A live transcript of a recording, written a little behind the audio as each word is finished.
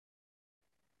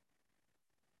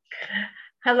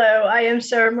Hello, I am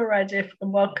Sarah Meredith,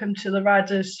 and welcome to the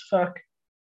Rad as Fuck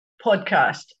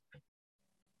podcast.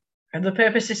 And the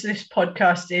purpose of this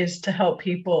podcast is to help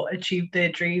people achieve their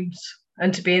dreams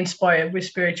and to be inspired with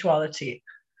spirituality.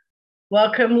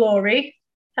 Welcome, Laurie.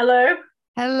 Hello.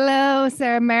 Hello,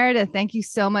 Sarah Meredith. Thank you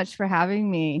so much for having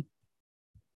me.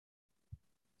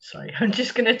 Sorry, I'm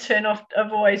just going to turn off,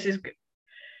 otherwise, it's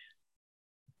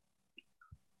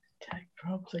tech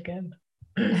problems again.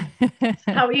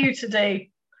 How are you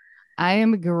today? I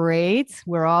am great.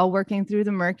 We're all working through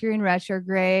the Mercury in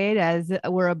retrograde as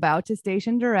we're about to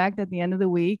station direct at the end of the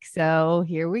week. So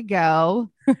here we go.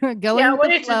 Going Yeah, I with the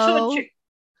wanted to talk to flow. you.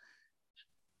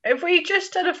 Have we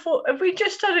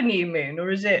just had a new moon, or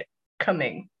is it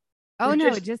coming? Oh We've no,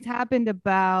 it just just happened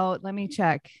about, let me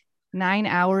check, 9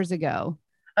 hours ago.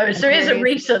 Oh, so it is a Aquarius.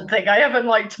 recent thing. I haven't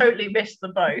totally missed the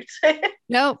boat.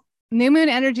 Nope. New moon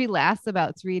energy lasts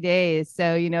about 3 days.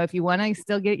 So, if you want to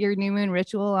still get your new moon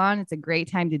ritual on, it's a great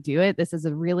time to do it. This is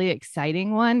a really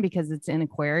exciting one because it's in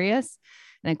Aquarius.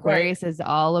 And Right. Aquarius is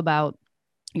all about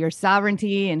your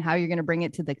sovereignty and how you're going to bring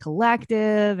it to the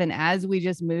collective. And as we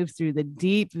just moved through the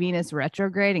deep Venus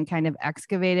retrograde and kind of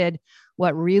excavated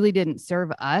what really didn't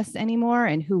serve us anymore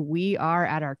and who we are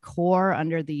at our core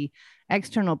under the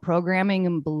external programming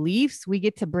and beliefs, we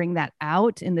get to bring that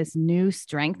out in this new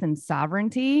strength and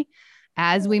sovereignty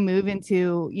as we move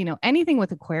into, anything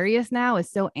with Aquarius now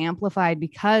is so amplified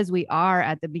because we are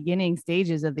at the beginning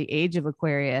stages of the age of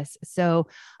Aquarius. So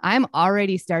I'm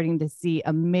already starting to see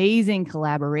amazing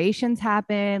collaborations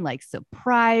happen, like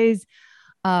surprise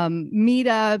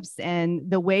meetups, and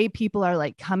the way people are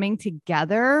like coming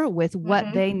together with what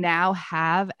Mm-hmm. they now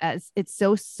have, as it's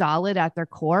so solid at their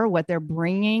core, what they're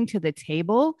bringing to the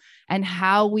table, and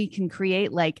how we can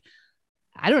create, like,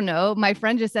 I don't know. My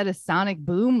friend just said a sonic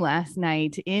boom last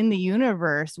night in the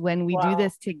universe when we do Wow.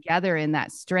 this together in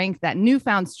that strength, that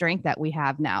newfound strength that we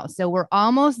have now. So we're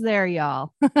almost there,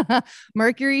 y'all.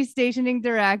 Mercury stationing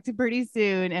direct pretty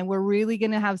soon, and we're really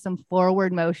going to have some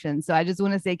forward motion. So I just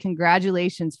want to say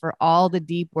congratulations for all the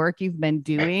deep work you've been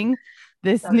doing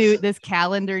That's this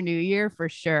calendar new year for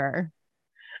sure.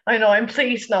 I know. I'm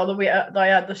pleased now that I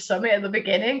had the summit at the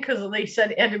beginning because they said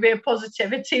it had a bit of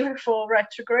positivity before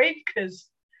retrograde because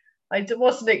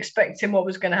wasn't expecting what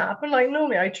was going to happen. Like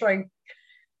normally, I try and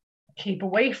keep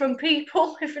away from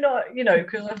people if you're not,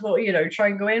 because I thought, try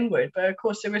and go inward. But of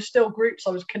course, there were still groups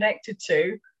I was connected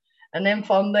to, and then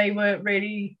found they weren't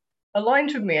really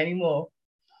aligned with me anymore.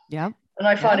 Yep. And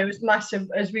I found Yep. it was massive,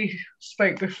 as we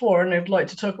spoke before, and I'd like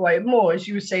to talk about it more. As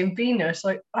you were saying, Venus,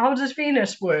 like, how does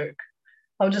Venus work?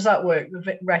 How does that work,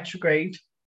 the retrograde?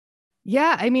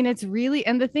 Yeah, I mean, it's really,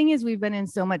 and the thing is, we've been in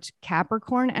so much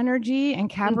Capricorn energy, and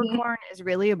Mm-hmm. Capricorn is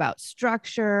really about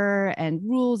structure and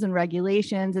rules and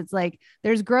regulations. It's like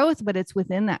there's growth, but it's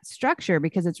within that structure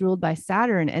because it's ruled by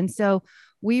Saturn. And so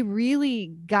we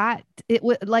really got it.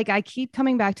 Like, I keep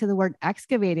coming back to the word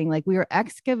excavating, like we were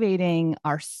excavating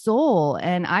our soul.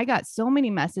 And I got so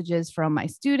many messages from my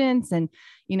students and,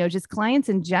 just clients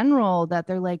in general that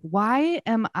they're like, why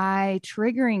am I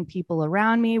triggering people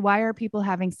around me? Why are people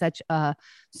having such a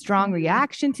strong Mm-hmm.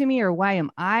 reaction to me? Or why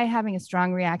am I having a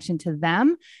strong reaction to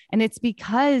them? And it's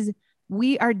because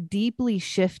we are deeply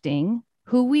shifting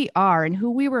who we are and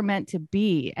who we were meant to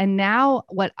be. And now,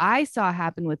 what I saw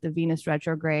happen with the Venus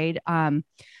retrograde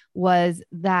was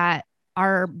that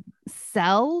our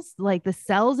cells, like the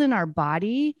cells in our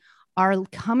body, are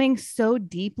coming so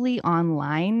deeply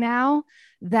online now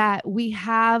that we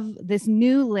have this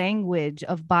new language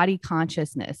of body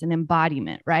consciousness and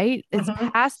embodiment, right? It's Mm-hmm.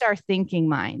 past our thinking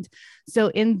mind. So,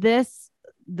 in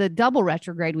the double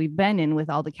retrograde we've been in with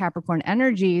all the Capricorn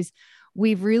energies,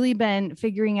 we've really been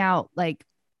figuring out, like,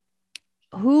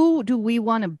 who do we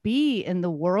want to be in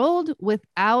the world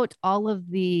without all of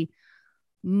the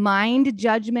mind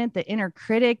judgment, the inner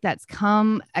critic that's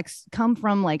come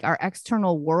from like our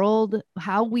external world,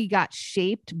 how we got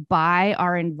shaped by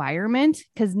our environment.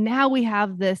 Because now we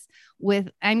have this with,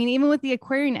 I mean, even with the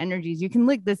Aquarian energies, you can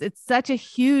look this, it's such a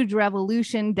huge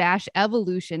revolution dash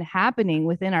evolution happening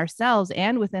within ourselves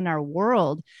and within our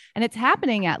world. And it's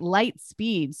happening at light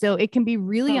speed. So it can be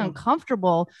really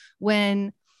uncomfortable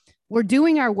when we're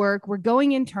doing our work, we're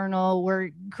going internal, we're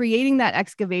creating that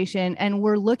excavation, and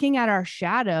we're looking at our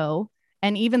shadow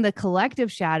and even the collective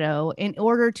shadow in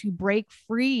order to break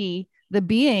free the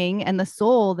being and the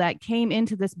soul that came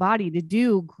into this body to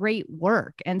do great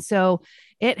work. And so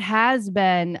it's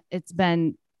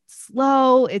been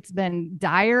slow, it's been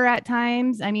dire at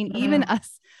times. I mean, even Mm-hmm.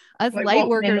 us Like light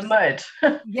walking in the workers,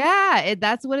 mud. yeah,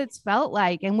 that's what it's felt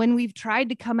like. And when we've tried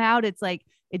to come out, it's like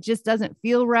it just doesn't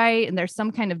feel right. And there's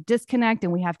some kind of disconnect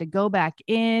and we have to go back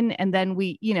in. And then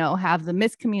we, have the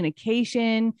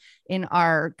miscommunication in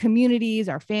our communities,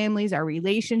 our families, our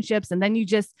relationships. And then you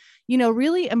just,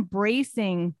 really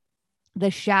embracing the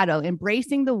shadow,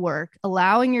 embracing the work,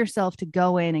 allowing yourself to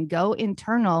go in and go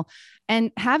internal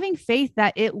and having faith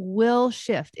that it will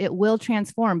shift, it will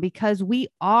transform because we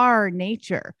are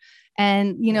nature.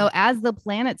 And, as the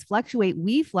planets fluctuate,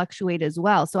 we fluctuate as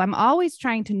well. So I'm always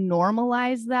trying to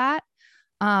normalize that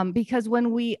because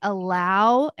when we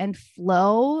allow and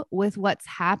flow with what's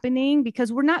happening,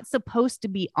 because we're not supposed to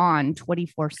be on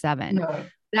 24/7. No.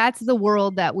 That's the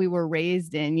world that we were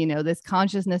raised in. This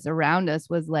consciousness around us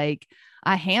was like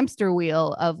a hamster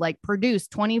wheel of like produce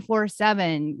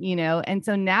 24/7, and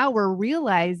so now we're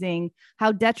realizing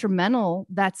how detrimental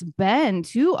that's been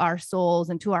to our souls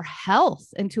and to our health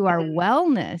and to our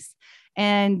wellness.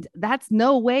 And that's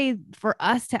no way for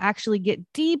us to actually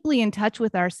get deeply in touch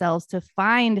with ourselves to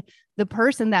find the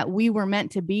person that we were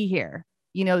meant to be here.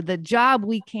 The job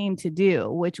we came to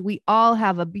do, which we all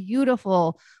have a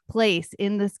beautiful place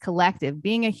in this collective.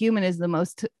 Being a human is the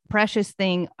most precious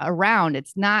thing around.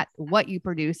 It's not what you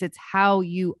produce, it's how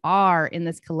you are in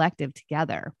this collective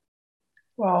together.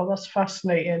 Wow, that's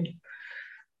fascinating.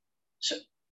 So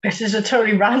this is a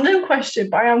totally random question,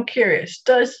 but I am curious.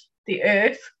 Does the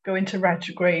Earth go into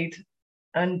retrograde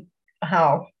and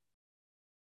how?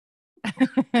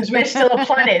 Because we're still a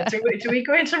planet. Do we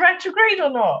go into retrograde or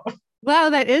not?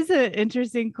 Wow, that is an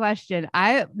interesting question.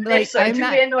 I'm we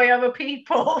annoy other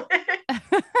people?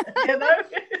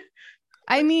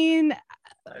 I mean,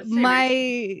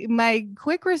 my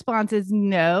quick response is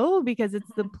no, because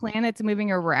it's the planets moving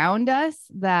around us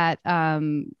that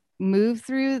move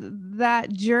through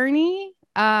that journey.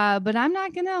 But I'm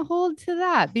not going to hold to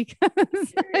that because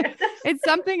it's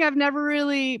something I've never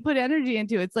really put energy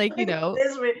into. It's like,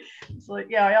 it's like,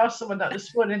 yeah, I asked someone that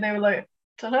this morning and they were like,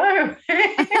 don't know.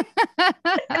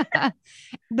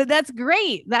 But that's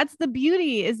great. That's the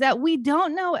beauty, is that we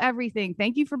don't know everything.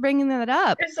 Thank you for bringing that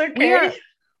up. It's okay.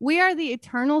 We are the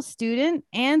eternal student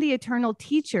and the eternal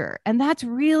teacher. And that's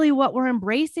really what we're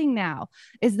embracing now,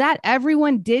 is that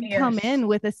everyone did come in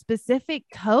with a specific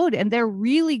code and they're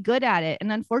really good at it.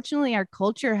 And unfortunately, our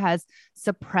culture has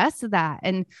suppressed that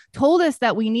and told us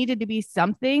that we needed to be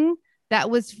something that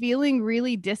was feeling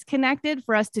really disconnected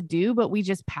for us to do, but we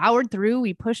just powered through,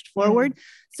 we pushed forward.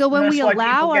 So when we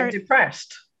allow get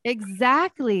depressed.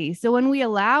 Exactly. So when we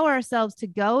allow ourselves to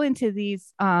go into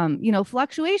these,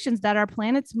 fluctuations that our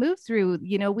planets move through,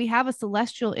 we have a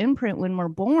celestial imprint when we're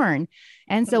born.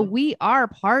 And so we are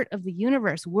part of the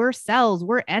universe. We're cells,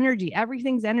 we're energy,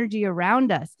 everything's energy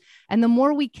around us. And the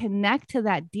more we connect to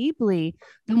that deeply,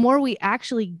 the more we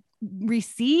actually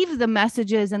receive the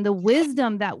messages and the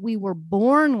wisdom that we were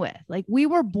born with. Like, we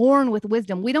were born with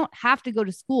wisdom. We don't have to go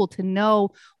to school to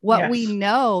know what we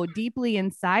know deeply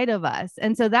inside of us.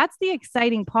 And so that's the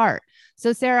exciting part.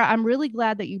 So Sarah, I'm really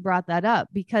glad that you brought that up,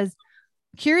 because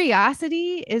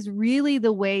curiosity is really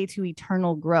the way to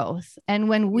eternal growth. And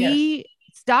when we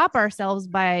stop ourselves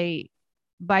by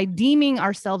deeming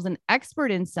ourselves an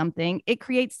expert in something, it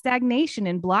creates stagnation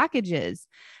and blockages.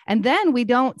 And then we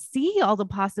don't see all the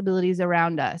possibilities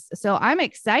around us. So I'm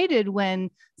excited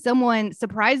when someone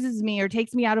surprises me or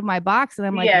takes me out of my box and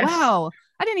I'm like, wow,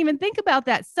 I didn't even think about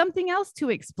that. Something else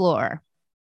to explore.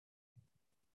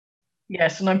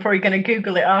 Yes, and I'm probably going to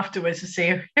Google it afterwards to see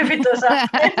if it does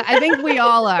happen. I think we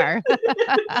all are.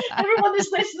 Everyone is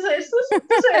listening to this.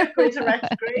 Does it go into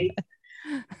retrograde?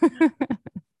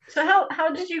 So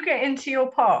how did you get into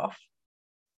your path?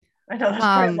 I know that's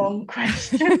quite a long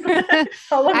question.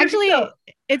 Actually,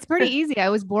 it's pretty easy. I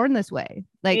was born this way.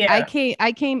 Like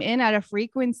I came in at a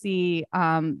frequency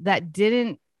that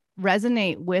didn't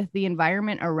resonate with the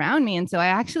environment around me. And so I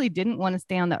actually didn't want to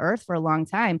stay on the earth for a long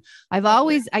time.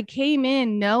 I came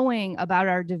in knowing about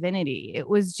our divinity. It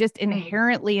was just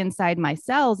inherently inside my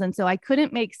cells. And so I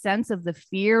couldn't make sense of the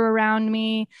fear around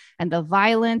me and the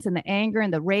violence and the anger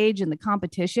and the rage and the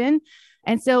competition.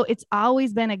 And so it's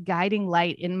always been a guiding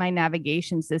light in my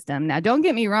navigation system. Now, don't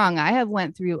get me wrong. I have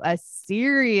went through a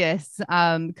serious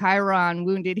Chiron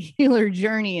wounded healer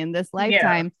journey in this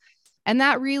lifetime. Yeah. And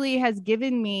that really has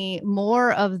given me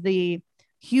more of the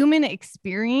human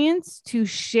experience to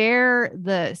share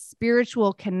the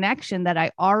spiritual connection that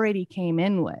I already came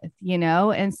in with,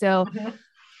 And so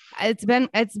it's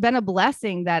been a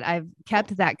blessing that I've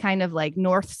kept that kind of like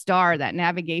North Star, that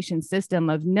navigation system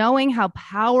of knowing how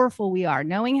powerful we are,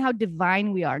 knowing how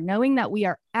divine we are, knowing that we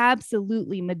are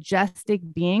absolutely majestic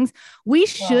beings. We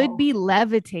should be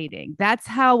levitating. That's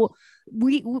how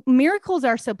miracles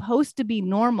are supposed to be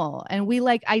normal, and we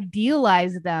like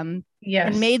idealize them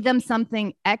Yes. and made them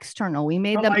something external. We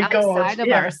made Oh them my God, outside of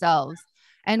yeah. ourselves.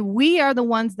 And we are the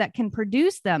ones that can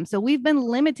produce them. So we've been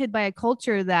limited by a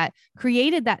culture that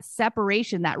created that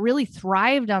separation, that really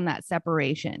thrived on that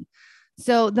separation.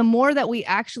 So the more that we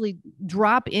actually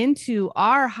drop into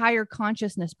our higher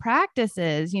consciousness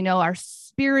practices, you know, our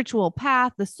spiritual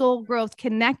path, the soul growth,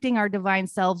 connecting our divine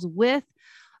selves with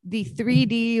the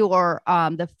 3D or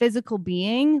the physical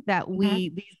being that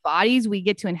these bodies we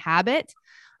get to inhabit,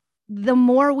 the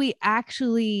more we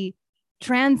actually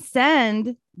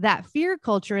transcend that fear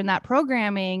culture and that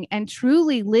programming and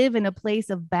truly live in a place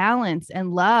of balance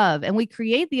and love. And we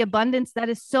create the abundance that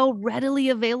is so readily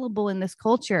available in this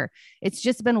culture. It's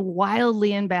just been wildly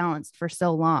imbalanced for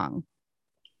so long.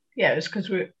 Yeah, it's because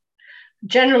we're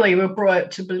brought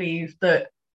up to believe that,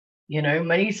 you know,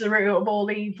 money's the root of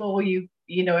all evil, you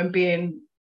know, and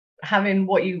having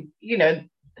what you know,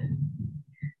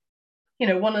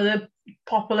 one of the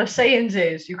popular sayings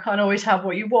is you can't always have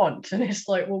what you want. And it's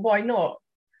like, well, why not?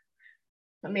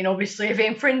 I mean, obviously, if it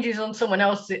infringes on someone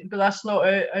else, but that's not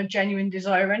a genuine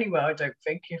desire anyway, I don't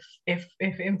think, if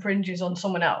it infringes on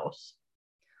someone else.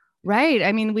 Right.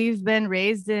 I mean, we've been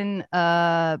raised in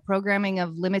programming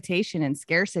of limitation and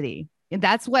scarcity. And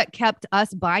that's what kept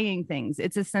us buying things.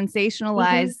 It's a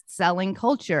sensationalized selling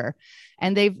culture.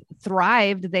 And they've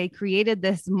thrived. They created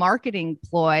this marketing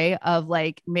ploy of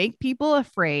like, make people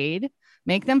afraid,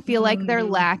 make them feel like they're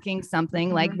lacking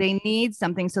something, like they need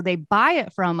something. So they buy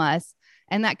it from us.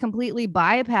 And that completely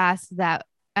bypassed that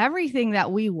everything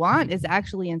that we want is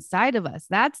actually inside of us.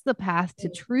 That's the path to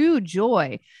true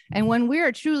joy. And when we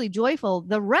are truly joyful,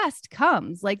 the rest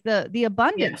comes, like the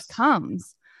abundance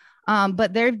comes.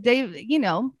 But you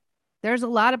know, there's a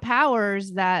lot of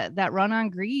powers that run on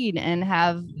greed and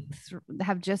have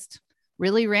just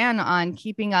really ran on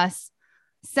keeping us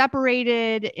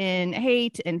separated in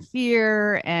hate and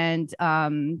fear and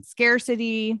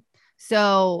scarcity.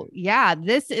 So yeah,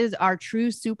 this is our true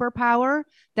superpower,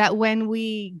 that when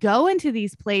we go into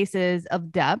these places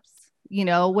of depths, you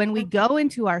know, when we go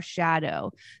into our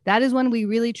shadow, that is when we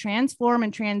really transform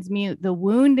and transmute the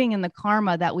wounding and the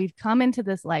karma that we've come into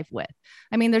this life with.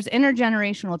 I mean, there's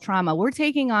intergenerational trauma. We're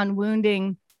taking on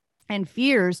wounding and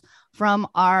fears from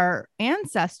our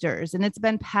ancestors, and it's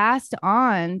been passed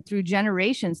on through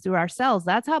generations through our cells.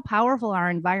 That's how powerful our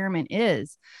environment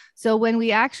is. So when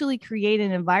we actually create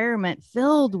an environment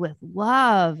filled with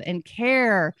love and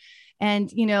care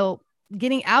and, you know,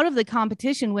 getting out of the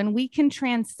competition, when we can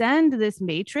transcend this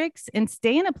matrix and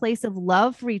stay in a place of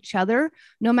love for each other,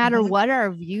 no matter what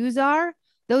our views are,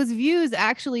 those views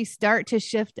actually start to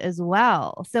shift as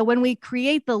well. So when we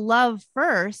create the love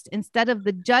first, instead of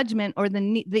the judgment or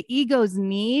the ego's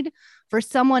need for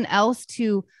someone else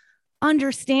to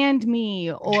understand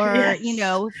me or, you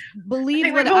know,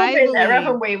 believe what I believe. There,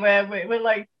 haven't we? Where we're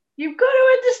like, you've got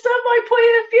to understand my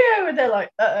point of view. And they're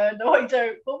like, no, I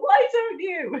don't. But why don't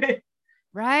you?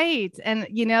 Right. And,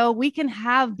 you know, we can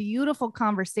have beautiful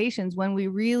conversations when we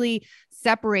really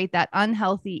separate that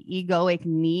unhealthy egoic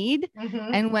need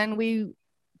and when we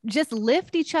just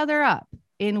lift each other up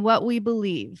in what we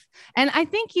believe. And I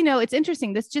think, you know, it's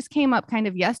interesting. This just came up kind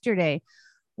of yesterday.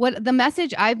 What the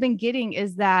message I've been getting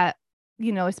is that,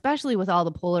 you know, especially with all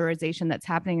the polarization that's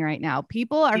happening right now,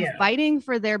 people are fighting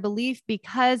for their belief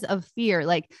because of fear.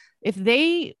 Like if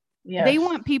they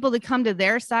want people to come to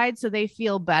their side so they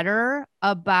feel better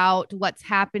about what's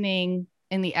happening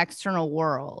in the external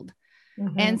world.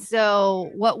 And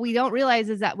so what we don't realize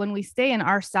is that when we stay in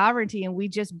our sovereignty and we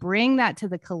just bring that to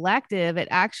the collective, it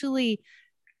actually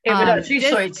would actually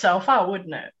sort itself out,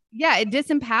 wouldn't it? Yeah, it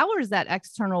disempowers that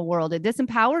external world. It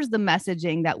disempowers the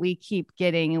messaging that we keep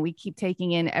getting and we keep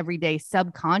taking in every day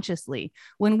subconsciously.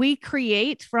 When we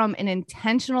create from an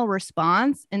intentional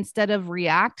response instead of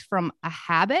react from a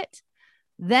habit,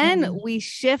 then we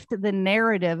shift the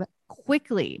narrative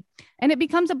quickly and it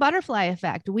becomes a butterfly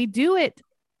effect. We do it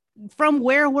from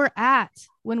where we're at.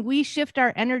 When we shift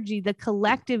our energy, the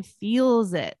collective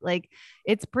feels it. Like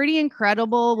it's pretty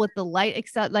incredible with the light,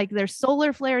 except like there's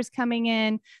solar flares coming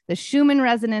in. The Schumann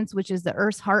resonance, which is the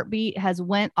Earth's heartbeat, has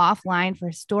went offline for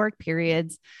historic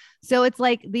periods. So it's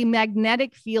like the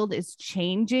magnetic field is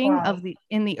changing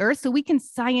in the Earth. So we can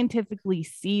scientifically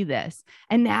see this.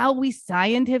 And now we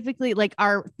scientifically, like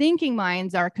our thinking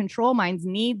minds, our control minds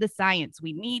need the science.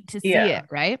 We need to see it,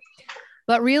 right?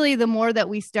 But really, the more that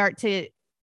we start to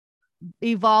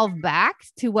evolve back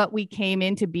to what we came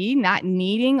in to be, not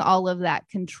needing all of that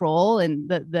control and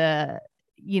the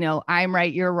you know, I'm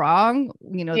right, you're wrong,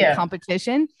 you know, the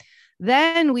competition,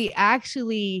 then we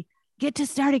actually get to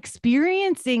start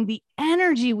experiencing the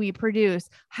energy we produce,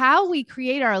 how we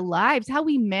create our lives, how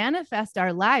we manifest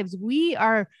our lives. We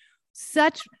are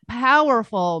such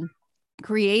powerful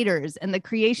creators, and the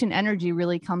creation energy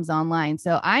really comes online.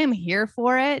 So I am here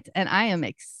for it, and I am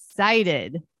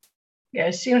excited. Yeah,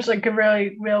 it seems like a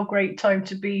really, real great time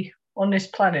to be on this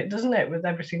planet, doesn't it, with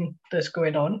everything that's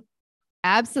going on?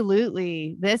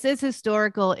 Absolutely. This is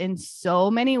historical in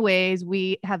so many ways.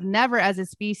 We have never, as a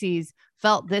species,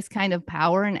 felt this kind of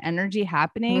power and energy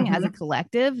happening as a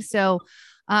collective. So,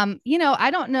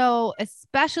 I don't know,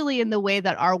 especially in the way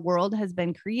that our world has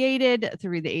been created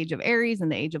through the age of Aries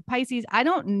and the age of Pisces. I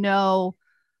don't know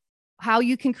how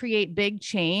you can create big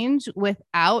change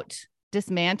without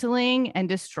dismantling and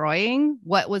destroying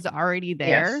what was already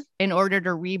there Yes. in order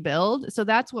to rebuild. So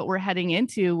that's what we're heading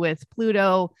into with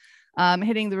Pluto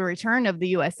hitting the return of the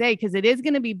USA, because it is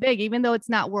going to be big, even though it's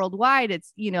not worldwide.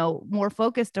 It's, more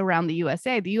focused around the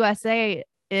USA. The USA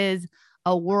is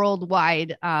a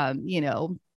worldwide,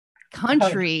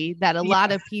 country that a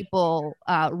lot of people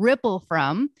ripple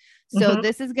from. So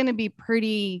this is going to be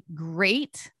pretty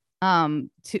great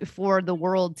for the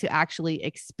world to actually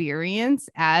experience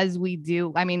as we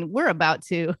do. I mean, we're about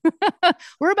to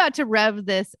rev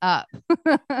this up.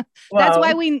 That's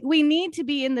why we need to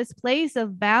be in this place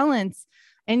of balance.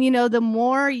 And the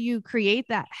more you create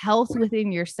that health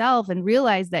within yourself and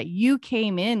realize that you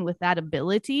came in with that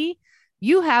ability,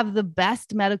 you have the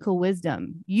best medical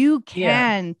wisdom. You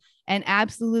can and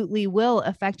absolutely will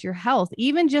affect your health,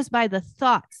 even just by the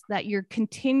thoughts that you're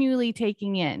continually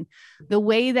taking in, the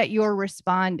way that you're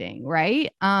responding,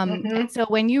 right? And so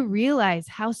when you realize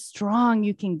how strong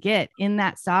you can get in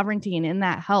that sovereignty and in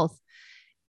that health,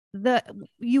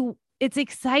 it's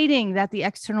exciting that the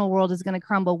external world is going to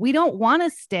crumble. We don't want to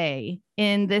stay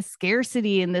in this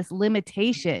scarcity and this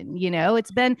limitation.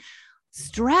 It's been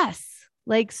stress.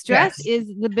 Like stress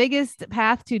is the biggest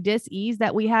path to dis-ease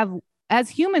that we have. As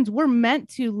humans, we're meant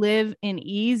to live in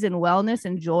ease and wellness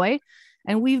and joy.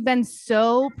 And we've been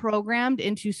so programmed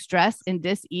into stress and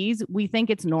dis-ease. We think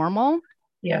it's normal.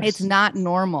 Yes. It's not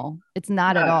normal. It's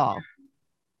not at all.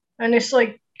 And it's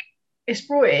like, it's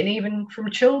brought in even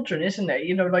from children, isn't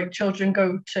it? Like children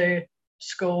go to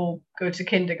school, go to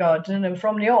kindergarten, and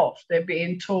from the off, they're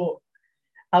being taught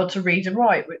how to read and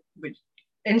write, which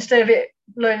instead of it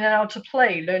learning how to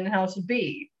play, learning how to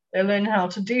be, they're learning how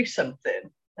to do something.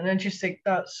 And then just think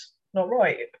that's not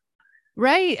right.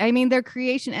 Right. I mean, their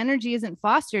creation energy isn't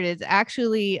fostered. It's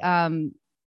actually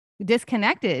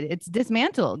disconnected. It's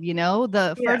dismantled.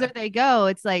 The further they go,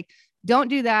 it's like, don't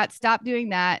do that. Stop doing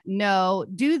that. No,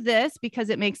 do this because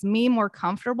it makes me more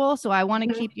comfortable. So I want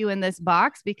to keep you in this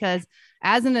box because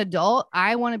as an adult,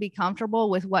 I want to be comfortable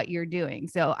with what you're doing.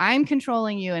 So I'm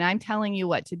controlling you and I'm telling you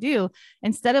what to do,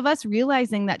 instead of us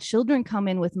realizing that children come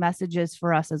in with messages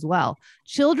for us as well.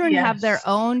 Children have their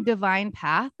own divine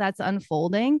path that's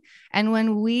unfolding. And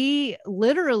when we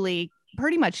literally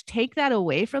pretty much take that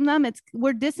away from them,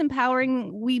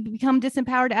 we become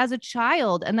disempowered as a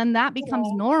child, and then that becomes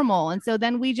normal, and so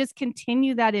then we just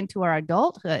continue that into our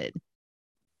adulthood.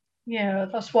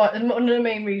 That's why, and one of the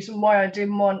main reason why I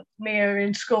didn't want Mia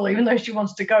in school, even though she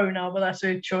wants to go now, but that's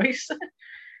her choice.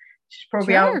 She's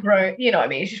probably outgrown,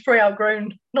 she's probably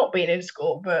outgrown not being in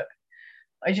school, but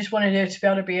I just wanted her to be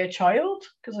able to be a child,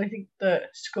 because I think that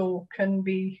school can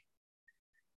be,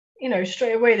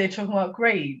 straight away they're talking about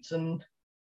grades and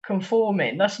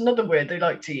conforming. That's another word they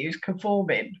like to use,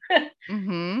 conforming.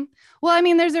 Well, I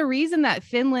mean, there's a reason that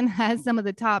Finland has some of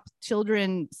the top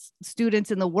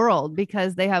students in the world,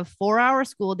 because they have 4-hour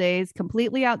school days,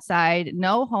 completely outside,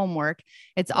 no homework.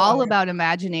 It's all about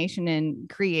imagination and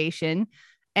creation.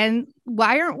 And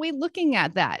why aren't we looking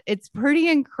at that? It's pretty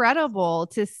incredible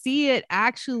to see it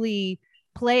actually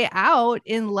play out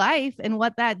in life and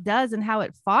what that does and how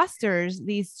it fosters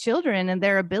these children and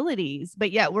their abilities.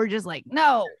 But yet we're just like,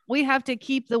 no, we have to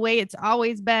keep the way it's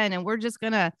always been. And we're just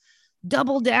going to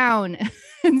double down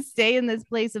and stay in this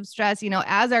place of stress,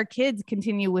 as our kids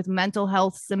continue with mental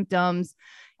health symptoms,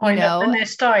 and they're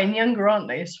starting younger, aren't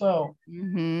they, as well?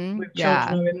 With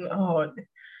children.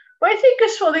 But I think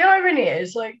as well, the irony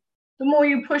is, like, the more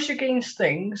you push against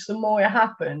things, the more it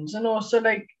happens. And also,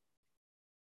 like,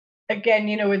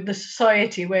 again, with the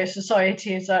society, where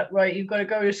society is that, right, you've got to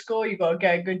go to school, you've got to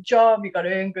get a good job, you've got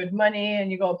to earn good money,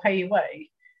 and you've got to pay your way.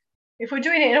 If we're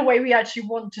doing it in a way we actually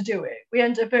want to do it, we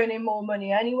end up earning more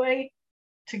money anyway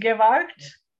to give out.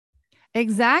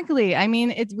 Exactly. I mean,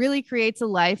 it really creates a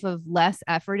life of less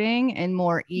efforting and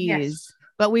more ease.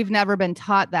 but we've never been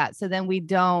taught that. So then we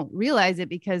don't realize it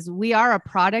because we are a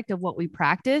product of what we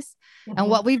practice.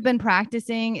 And what we've been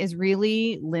practicing is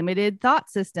really limited thought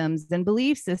systems and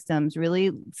belief systems, really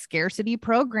scarcity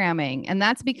programming. And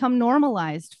that's become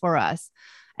normalized for us.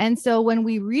 And so when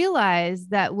we realize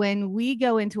that when we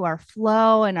go into our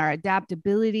flow and our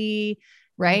adaptability,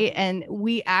 right, and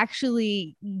we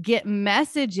actually get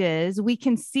messages, we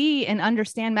can see and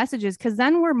understand messages, because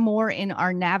then we're more in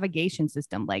our navigation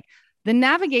system. Like the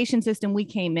navigation system we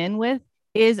came in with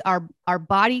is our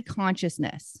body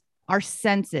consciousness, our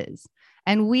senses.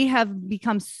 And we have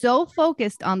become so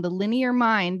focused on the linear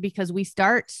mind because we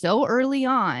start so early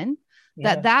on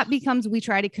that becomes, we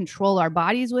try to control our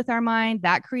bodies with our mind.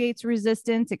 That creates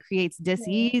resistance. It creates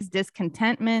dis-ease,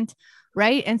 discontentment,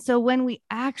 right? And so when we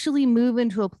actually move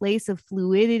into a place of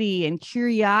fluidity and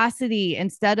curiosity,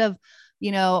 instead of,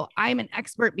 you know, I'm an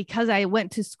expert because I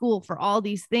went to school for all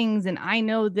these things and I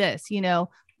know this, you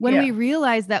know, when we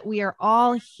realize that we are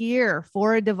all here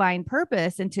for a divine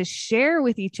purpose and to share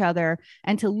with each other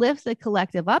and to lift the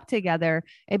collective up together,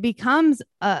 it becomes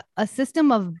a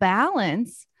system of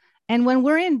balance. And when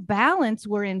we're in balance,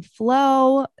 we're in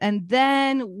flow, and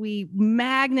then we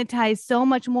magnetize so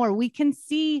much more. We can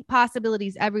see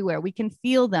possibilities everywhere. We can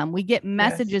feel them. We get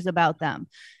messages about them.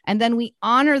 And then we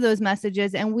honor those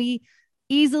messages and we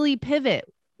easily pivot.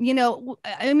 You know,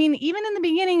 I mean, even in the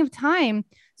beginning of time,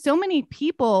 so many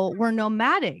people were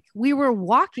nomadic. We were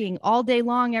walking all day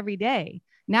long, every day.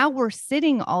 Now we're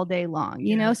sitting all day long,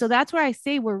 you know? So that's where I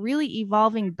say we're really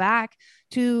evolving back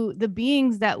to the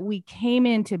beings that we came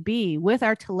in to be, with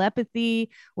our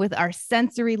telepathy, with our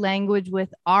sensory language,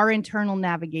 with our internal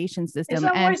navigation system. Is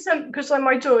that why? Because like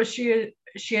my daughter,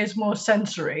 she is more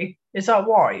sensory. Is that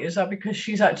why? Is that because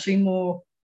she's actually more?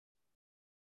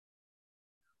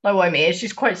 Like what I mean,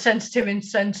 she's quite sensitive in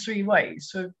sensory ways.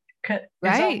 So is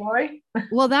that why?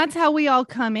 Well, that's how we all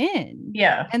come in.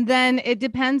 Yeah. And then it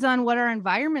depends on what our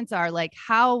environments are. Like,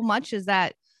 how much is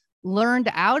that learned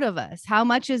out of us? How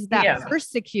much is that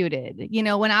persecuted? You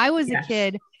know, when I was a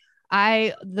kid,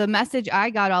 the message I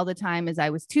got all the time is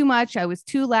I was too much. I was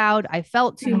too loud. I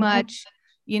felt too much,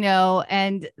 you know,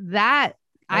 and that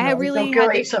I really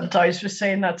guilty sometimes for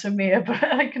saying that to me, but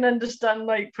I can understand,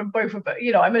 like, from both of it.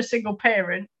 You know, I'm a single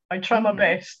parent. I try my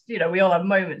best. You know, we all have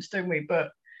moments, don't we? But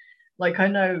like, I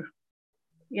know,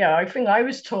 I think I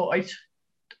was taught.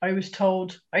 I was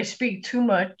told I speak too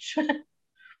much.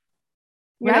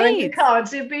 You know, in the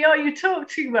cards, it'd be, oh, you talk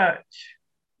too much.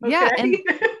 Okay. Yeah, and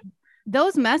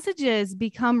those messages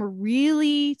become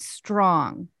really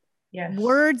strong. Yes.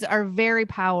 Words are very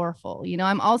powerful. You know,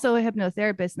 I'm also a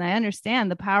hypnotherapist and I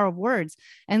understand the power of words.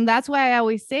 And that's why I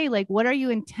always say, like, what are you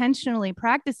intentionally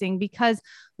practicing? Because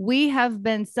we have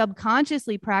been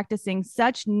subconsciously practicing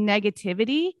such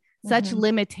negativity, such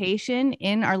limitation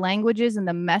in our languages and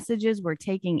the messages we're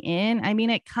taking in. I mean,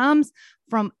 it comes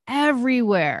from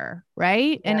everywhere,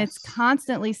 right? Yes. And it's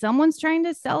constantly someone's trying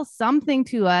to sell something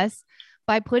to us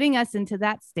by putting us into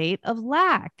that state of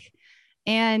lack.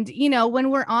 And, you know,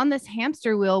 when we're on this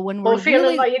hamster wheel, when we're feeling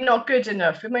really, like you're not good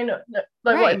enough, it may not,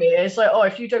 like what I mean, it's like, oh,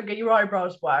 if you don't get your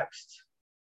eyebrows waxed,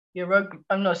 you're ugly.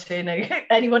 I'm not saying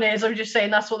anyone is, I'm just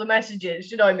saying that's what the message is.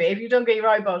 You know what I mean? If you don't get your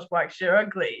eyebrows waxed, you're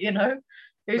ugly, you know?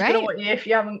 Who's going to want you if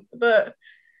you haven't? But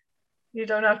you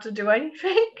don't have to do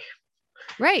anything.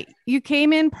 Right. You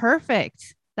came in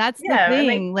perfect. That's the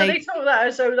thing. They talk that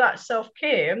as though that's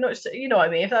self-care. I'm not, you know what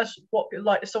I mean? If that's what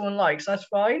like someone likes, that's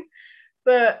fine.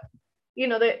 But you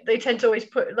know, they tend to always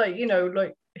put, like, you know,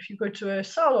 like if you go to a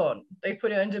salon, they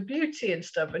put it under beauty and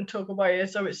stuff and talk about it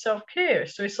as though it's self-care.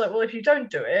 So it's like, well, if you don't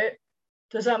do it,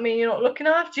 does that mean you're not looking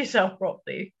after yourself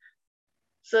properly?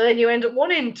 So then you end up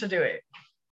wanting to do it.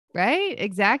 Right,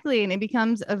 exactly. And it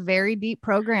becomes a very deep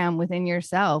program within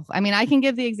yourself. I mean, I can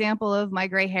give the example of my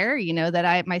gray hair, you know,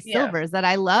 that my silvers that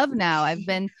I love now. I've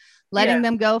been letting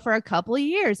them go for a couple of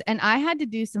years. And I had to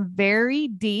do some very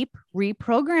deep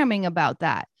reprogramming about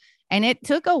that. And it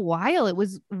took a while. It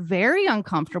was very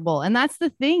uncomfortable. And that's the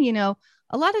thing, you know,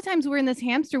 a lot of times we're in this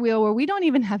hamster wheel where we don't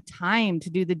even have time to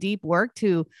do the deep work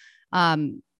to,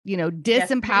 you know,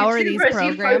 disempower these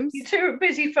programs. You're too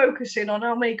busy focusing on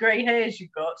how many gray hairs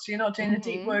you've got. So you're not doing the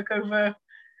deep work over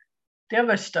the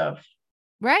other stuff.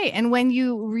 Right. And when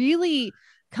you really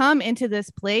come into this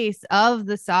place of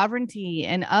the sovereignty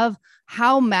and of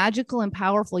how magical and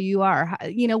powerful you are,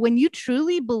 you know, when you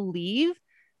truly believe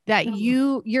that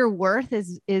your worth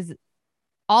is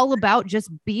all about just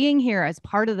being here as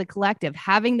part of the collective,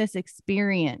 having this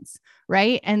experience,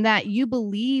 right? And that you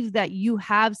believe that you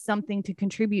have something to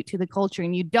contribute to the culture,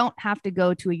 and you don't have to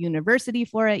go to a university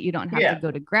for it. You don't have to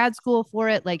go to grad school for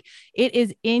it. Like, it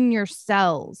is in your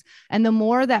cells. And the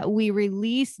more that we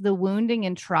release the wounding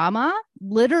and trauma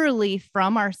literally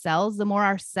from our cells, the more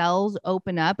our cells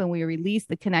open up and we release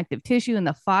the connective tissue and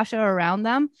the fascia around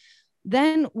them,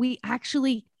 then we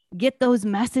actually get those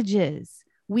messages.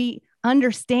 We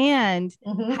understand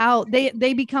how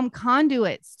they become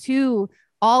conduits to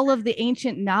all of the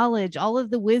ancient knowledge, all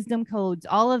of the wisdom codes,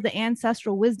 all of the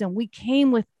ancestral wisdom. We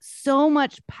came with so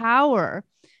much power,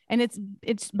 and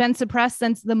it's been suppressed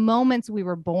since the moments we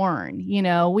were born. You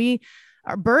know,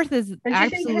 our birth is and absolutely.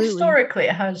 Do you think historically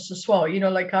it has as well? You know,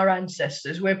 like our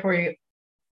ancestors, we're probably,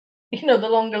 you know, the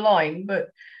longer line. But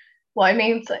what I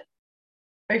mean,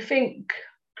 I think,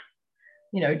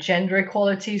 you know, gender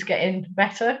equality is getting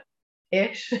better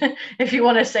ish, if you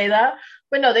want to say that.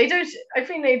 But no, they don't. I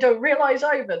think they don't realize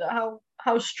either that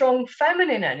how strong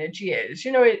feminine energy is.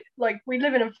 You know, it, like, we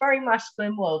live in a very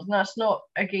masculine world, and that's not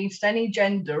against any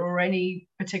gender or any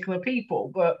particular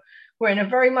people, but we're in a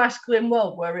very masculine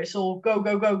world where it's all go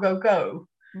go go go go.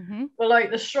 But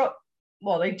like the strong,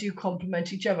 well, they do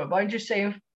complement each other. But I'm just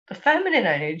saying the feminine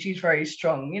energy is very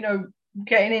strong. You know,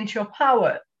 getting into your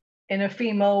power in a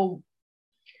female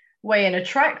way and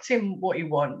attracting what you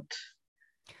want.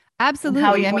 Absolutely.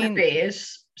 How you want to be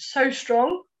is so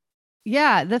strong.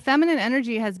 Yeah, the feminine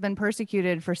energy has been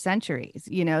persecuted for centuries.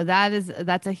 You know,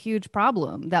 that's a huge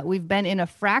problem, that we've been in a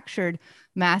fractured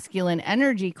masculine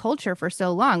energy culture for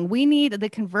so long. We need the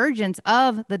convergence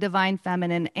of the divine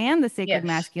feminine and the sacred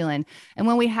masculine. And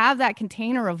when we have that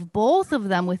container of both of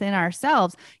them within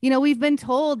ourselves, you know, we've been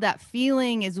told that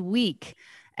feeling is weak,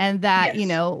 and that, you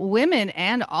know, women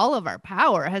and all of our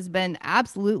power has been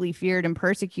absolutely feared and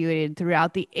persecuted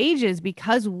throughout the ages,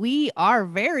 because we are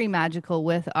very magical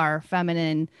with our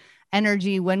feminine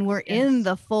energy when we're in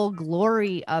the full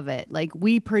glory of it. Like,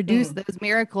 we produce those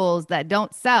miracles that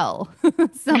don't sell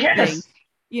something,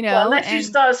 you know, well, unless you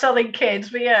start selling kids,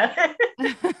 but yeah.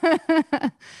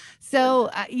 So,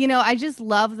 you know, I just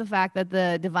love the fact that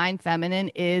the divine feminine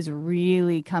is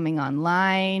really coming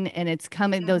online, and it's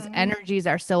coming, those energies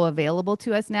are so available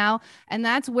to us now. And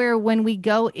that's where, when we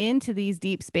go into these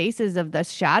deep spaces of the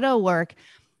shadow work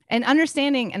and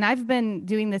understanding, and I've been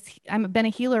doing this, I've been a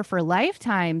healer for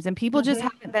lifetimes, and people just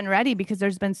haven't been ready, because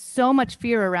there's been so much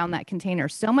fear around that container,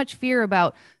 so much fear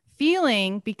about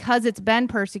feeling, because it's been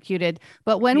persecuted.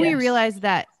 But when we realize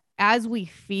that as we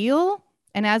feel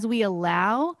and as we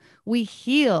allow, we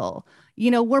heal.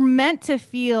 You know, we're meant to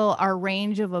feel our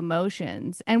range of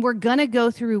emotions, and we're going to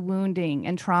go through wounding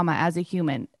and trauma as a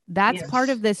human. That's part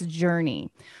of this journey.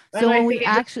 So when we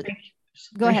actually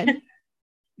go ahead,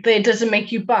 it doesn't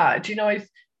make you bad. You know,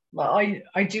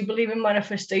 I do believe in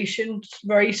manifestation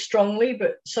very strongly,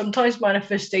 but sometimes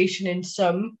manifestation in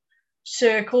some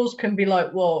circles can be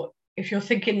like, well, if you're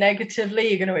thinking negatively,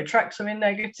 you're going to attract something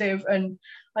negative. And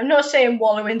I'm not saying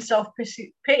wallow in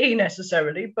self-pity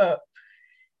necessarily, but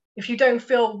if you don't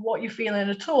feel what you're feeling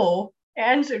at all, it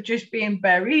ends up just being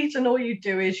buried, and all you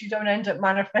do is you don't end up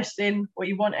manifesting what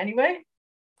you want anyway.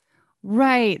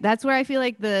 Right. That's where I feel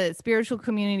like the spiritual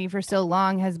community for so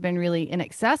long has been really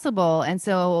inaccessible. And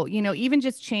so, you know, even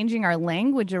just changing our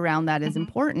language around that is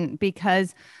important,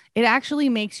 because it actually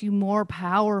makes you more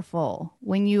powerful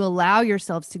when you allow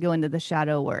yourselves to go into the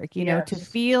shadow work. You know, to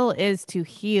feel is to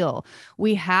heal.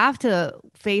 We have to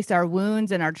face our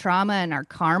wounds and our trauma and our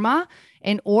karma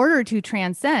in order to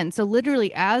transcend. So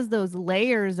literally, as those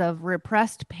layers of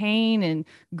repressed pain and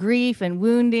grief and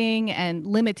wounding and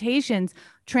limitations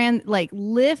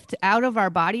lift out of our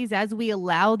bodies, as we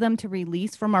allow them to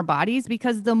release from our bodies,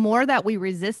 because the more that we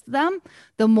resist them,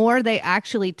 the more they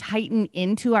actually tighten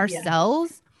into our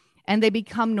cells, and they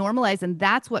become normalized. And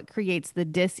that's what creates the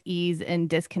dis-ease and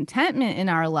discontentment in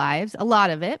our lives, a lot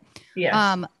of it.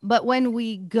 But when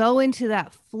we go into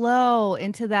that flow,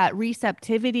 into that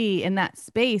receptivity, in that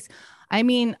space, I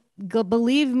mean,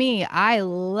 believe me, I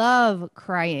love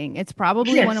crying. It's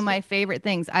probably one of my favorite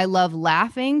things. I love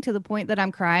laughing to the point that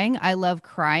I'm crying. I love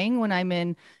crying when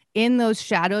I'm in those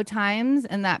shadow times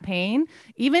and that pain.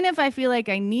 Even if I feel like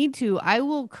I need to, I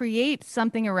will create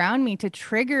something around me to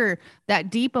trigger that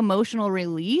deep emotional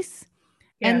release.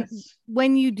 And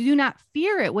when you do not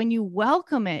fear it, when you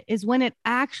welcome it, is when it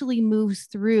actually moves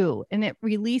through and it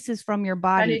releases from your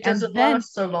body. And it doesn't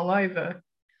last so long either.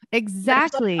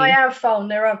 Exactly. I have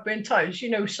found there have been times, you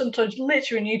know, sometimes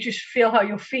literally you just feel how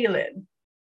you're feeling.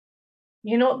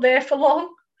 You're not there for long.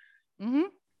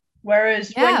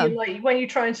 Whereas when you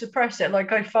try and suppress it,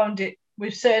 like I found it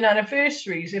with certain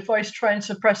anniversaries, if I try and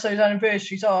suppress those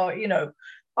anniversaries,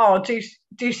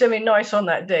 do something nice on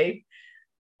that day,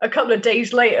 a couple of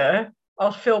days later,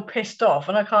 I'll feel pissed off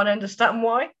and I can't understand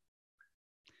why.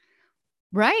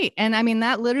 Right. And I mean,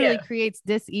 that literally Yeah. creates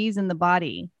dis-ease in the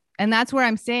body. And that's where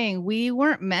I'm saying we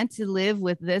weren't meant to live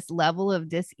with this level of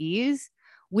dis-ease.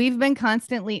 We've been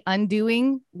constantly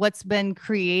undoing what's been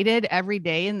created every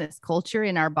day in this culture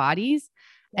in our bodies.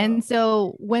 And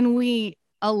so when we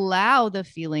allow the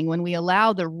feeling, when we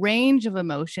allow the range of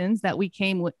emotions that we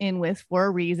came in with for a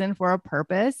reason, for a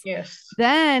purpose, Yes.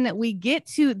 then we get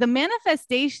to the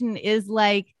manifestation is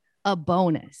like a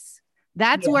bonus.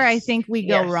 That's where I think we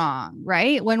go wrong,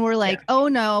 right? When we're like, oh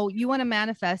no, you want to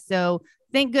manifest. So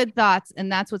think good thoughts, and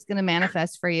that's what's going to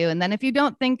manifest for you. And then if you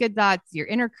don't think good thoughts, your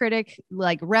inner critic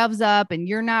like revs up and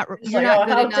you're not good how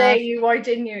enough. Dare you? Why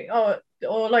didn't you?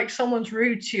 Or like someone's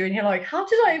rude to you and you're like,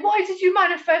 why did you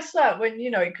manifest that? When,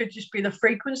 it could just be the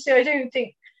frequency. I don't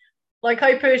think, like,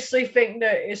 I personally think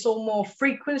that it's all more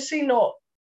frequency, not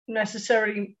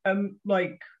necessarily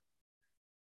like,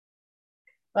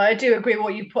 I do agree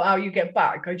what you put out, you get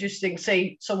back. I just think,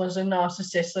 say someone's a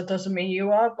narcissist, that doesn't mean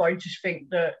you are, but I just think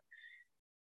that,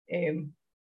 and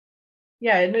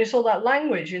there's all that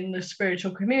language in the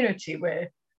spiritual community where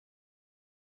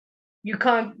you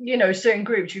can't, certain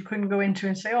groups you couldn't go into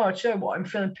and say, oh, do you know what, I'm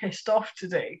feeling pissed off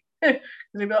today. They'd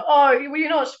be like, oh, well, you're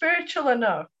not spiritual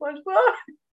enough. What?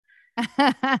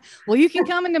 Well, you can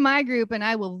come into my group and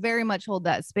I will very much hold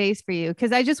that space for you.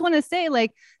 Because I just want to say,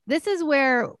 like, this is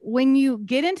where when you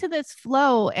get into this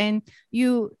flow and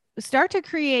you start to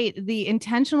create the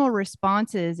intentional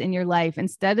responses in your life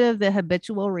instead of the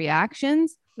habitual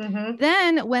reactions,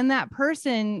 then when that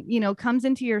person, comes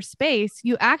into your space,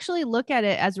 you actually look at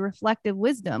it as reflective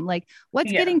wisdom. Like,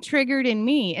 what's getting triggered in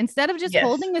me, instead of just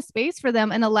holding the space for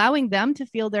them and allowing them to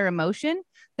feel their emotion.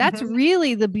 That's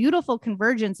really the beautiful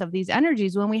convergence of these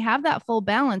energies. When we have that full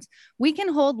balance, we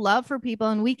can hold love for people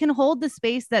and we can hold the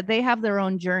space that they have their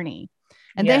own journey.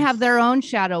 And they have their own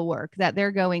shadow work that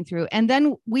they're going through. And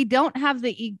then we don't have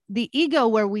the ego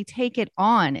where we take it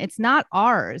on. It's not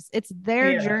ours. It's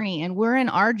their journey. And we're in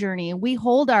our journey. And we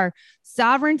hold our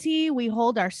sovereignty. We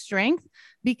hold our strength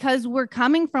because we're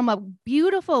coming from a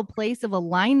beautiful place of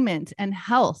alignment and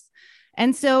health.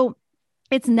 And so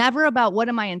it's never about what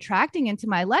am I attracting into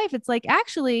my life. It's like,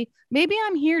 actually, maybe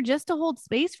I'm here just to hold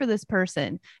space for this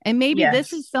person. And maybe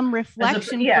this is some reflection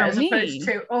for me. Opposed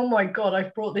to, oh my God,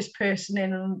 I've brought this person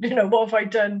in and, what have I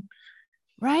done?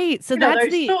 Right. So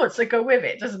that's those thoughts that go with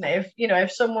it, doesn't it?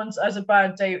 If someone's has a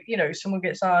bad day, someone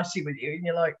gets arsy with you and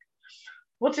you're like,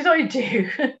 what did I do?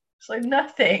 It's like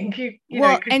nothing.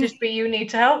 It could just be you need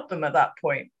to help them at that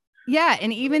point. Yeah.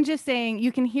 And even just saying,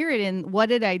 you can hear it in what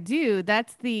did I do?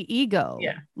 That's the ego.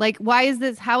 Yeah. Like, why is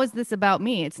this? How is this about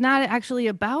me? It's not actually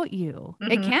about you.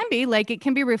 It can be it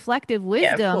can be reflective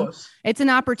wisdom. Yeah, of course. It's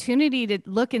an opportunity to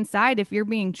look inside if you're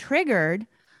being triggered,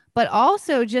 but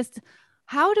also just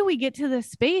how do we get to the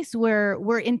space where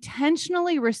we're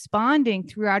intentionally responding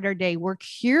throughout our day? We're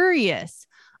curious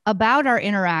about our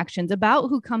interactions, about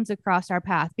who comes across our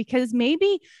path, because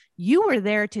maybe you were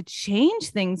there to change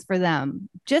things for them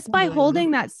just by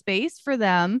holding that space for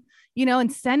them,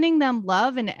 and sending them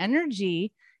love and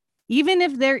energy, even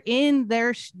if they're in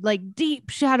their like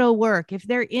deep shadow work, if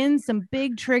they're in some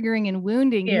big triggering and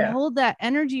wounding, you hold that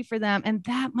energy for them and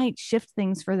that might shift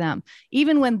things for them.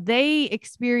 Even when they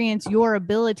experience your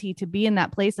ability to be in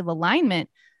that place of alignment,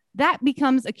 that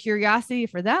becomes a curiosity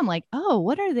for them. Like, oh,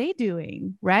 what are they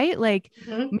doing? Right? Like,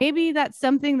 maybe that's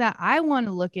something that I want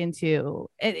to look into.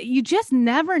 You just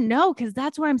never know, because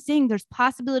that's where I'm saying there's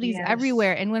possibilities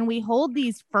everywhere. And when we hold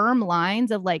these firm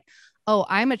lines of like, oh,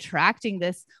 I'm attracting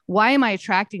this. Why am I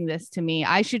attracting this to me?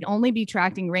 I should only be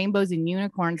attracting rainbows and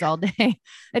unicorns all day.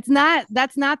 That's not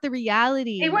the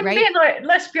reality. It wouldn't be like,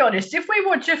 let's be honest, if we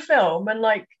watch a film and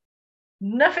like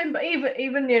nothing, but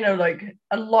even like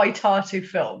a light-hearted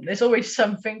film, there's always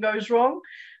something goes wrong.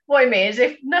 What I mean is,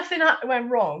 if nothing went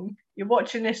wrong, you're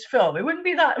watching this film, it wouldn't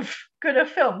be that good a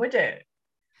film, would it?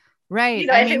 Right.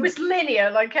 If it was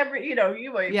linear, like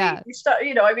you start,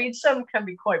 some can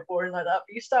be quite boring like that,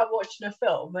 but you start watching a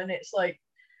film and it's like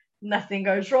nothing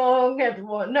goes wrong,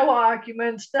 no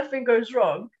arguments, nothing goes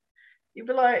wrong. You'd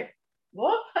be like,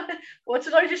 what? What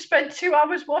did I just spend 2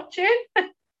 hours watching?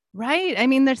 Right. I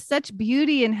mean, there's such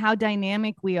beauty in how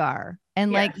dynamic we are.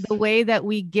 And like the way that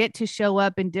we get to show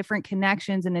up in different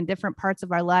connections and in different parts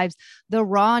of our lives, the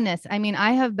rawness. I mean,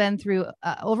 I have been through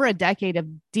over a decade of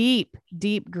deep,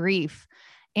 deep grief,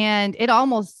 and it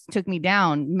almost took me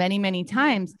down many, many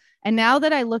times. And now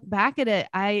that I look back at it,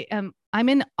 I'm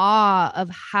in awe of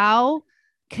how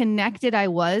connected I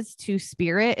was to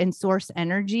spirit and source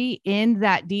energy in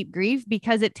that deep grief,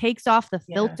 because it takes off the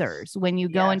filters when you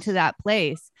go into that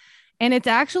place. And it's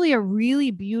actually a really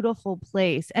beautiful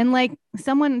place. And like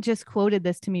someone just quoted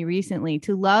this to me recently,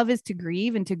 to love is to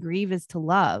grieve, and to grieve is to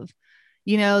love.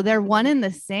 You know, they're one and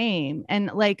the same.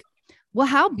 And like, well,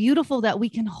 how beautiful that we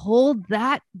can hold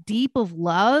that deep of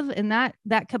love and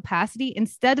that capacity,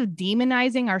 instead of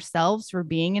demonizing ourselves for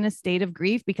being in a state of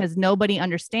grief because nobody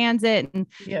understands it. And,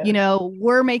 you know,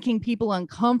 we're making people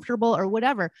uncomfortable or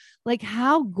whatever. Like,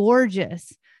 how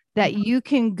gorgeous that you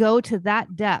can go to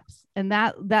that depth and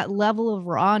that level of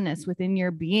rawness within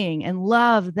your being and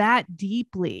love that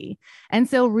deeply. And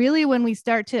so really, when we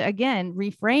start to, again,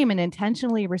 reframe and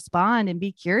intentionally respond and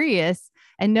be curious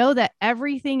and know that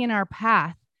everything in our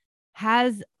path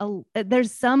has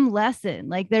there's some lesson,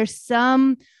 like there's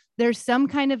some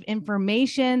kind of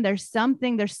information, there's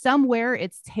somewhere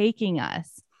it's taking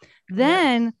us.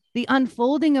 Then the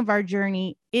unfolding of our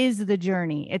journey is the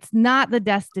journey. It's not the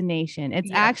destination. It's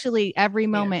actually every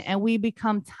moment, and we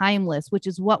become timeless, which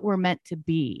is what we're meant to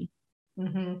be.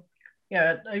 Mm-hmm.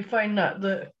 Yeah, I find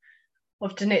that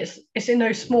often it's in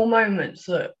those small moments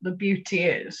that the beauty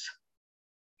is.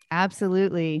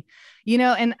 Absolutely. You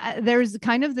know, and there's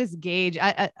kind of this gauge.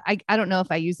 I don't know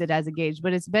if I use it as a gauge,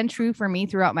 but it's been true for me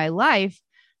throughout my life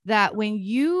that when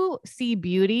you see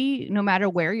beauty, no matter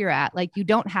where you're at, like you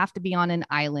don't have to be on an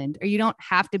island, or you don't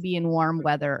have to be in warm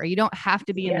weather, or you don't have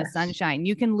to be in the sunshine.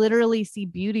 You can literally see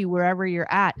beauty wherever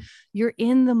you're at. You're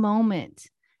in the moment,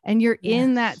 and you're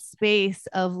in that space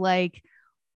of like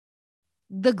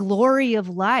the glory of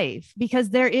life,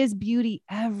 because there is beauty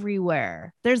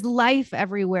everywhere. There's life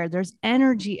everywhere. There's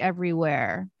energy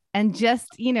everywhere. And just,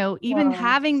 you know, even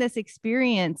having this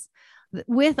experience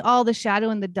with all the shadow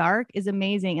and the dark is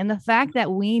amazing. And the fact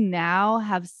that we now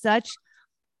have such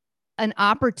an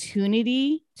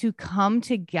opportunity to come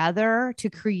together to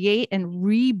create and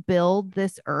rebuild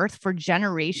this earth for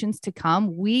generations to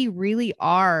come. We really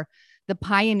are the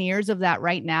pioneers of that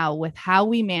right now, with how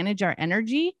we manage our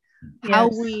energy, how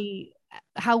we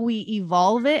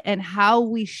evolve it, and how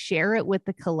we share it with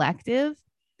the collective.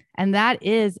 And that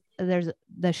is, the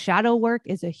shadow work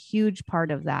is a huge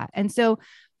part of that. And so,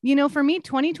 you know, for me,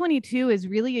 2022 is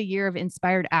really a year of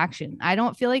inspired action. I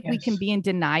don't feel like we can be in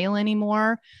denial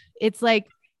anymore. It's like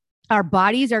our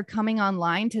bodies are coming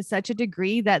online to such a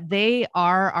degree that they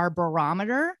are our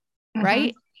barometer,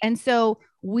 right? And so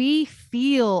we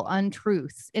feel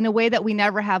untruths in a way that we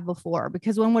never have before,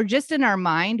 because when we're just in our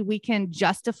mind, we can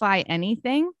justify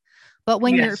anything. But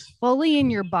when you're fully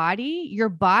in your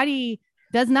body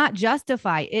does not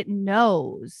justify, it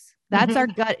knows. That's our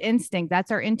gut instinct.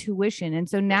 That's our intuition. And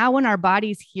so now when our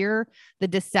bodies hear the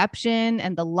deception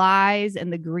and the lies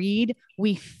and the greed,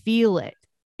 we feel it.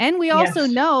 And we also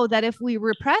know that if we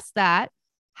repress that,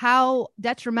 how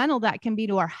detrimental that can be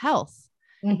to our health.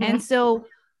 And so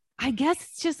I guess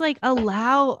it's just like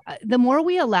the more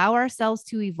we allow ourselves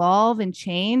to evolve and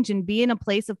change and be in a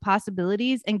place of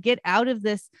possibilities and get out of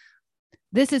this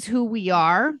is who we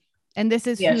are, and this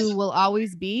is who we'll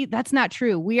always be. That's not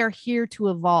true. We are here to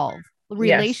evolve.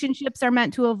 Relationships are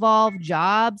meant to evolve,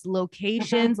 jobs,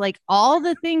 locations, like all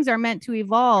the things are meant to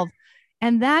evolve.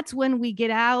 And that's when we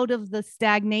get out of the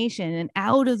stagnation and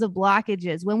out of the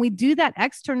blockages. When we do that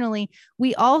externally,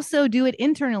 we also do it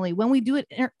internally. When we do it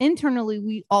internally,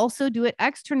 we also do it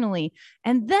externally.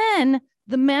 And then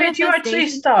the manifestation. Did you actually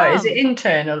start? Is it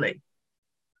internally?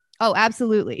 Oh,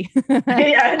 absolutely.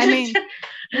 I mean,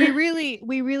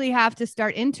 we really have to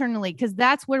start internally, because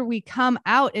that's where we come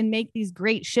out and make these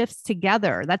great shifts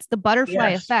together. That's the butterfly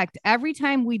effect. Every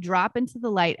time we drop into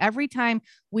the light, every time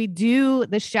we do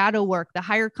the shadow work, the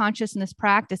higher consciousness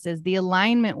practices, the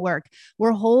alignment work,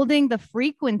 we're holding the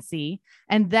frequency,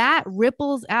 and that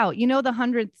ripples out. You know, the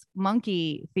 100th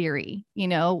monkey theory, you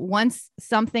know, once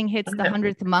something hits the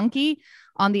 100th monkey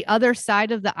on the other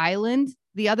side of the island,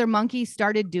 the other monkeys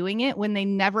started doing it when they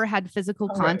never had physical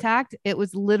contact. It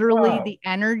was literally the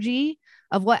energy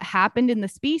of what happened in the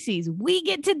species. We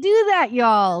get to do that,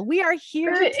 y'all. We are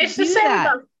here to do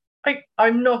that.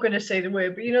 I'm not going to say the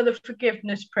word, but you know, the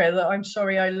forgiveness prayer, that I'm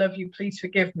sorry, I love you, please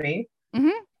forgive me.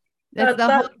 That's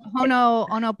the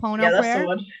Ho'oponopono prayer. That's the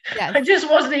one. Yes. I just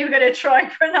wasn't even going to try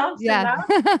pronouncing that.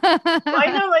 But I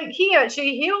know, like, he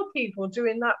actually healed people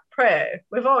doing that prayer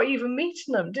without even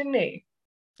meeting them, didn't he?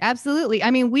 Absolutely.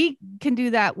 I mean, we can do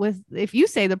that if you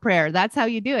say the prayer, that's how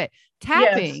you do it.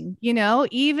 Tapping, you know,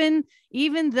 even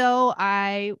though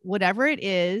whatever it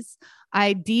is,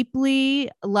 I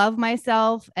deeply love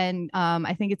myself, and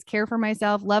I think it's care for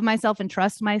myself, love myself and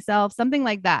trust myself, something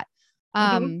like that.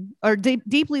 or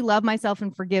deeply love myself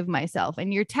and forgive myself.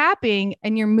 And you're tapping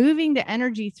and you're moving the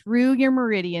energy through your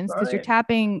meridians because you're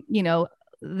tapping, you know,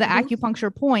 the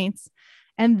acupuncture points.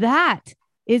 And that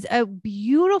is a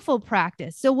beautiful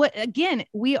practice. So what, again,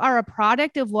 we are a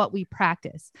product of what we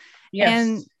practice. Yes.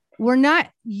 And we're not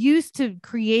used to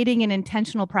creating an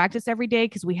intentional practice every day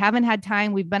because we haven't had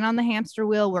time. We've been on the hamster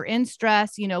wheel. We're in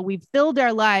stress. You know, we've filled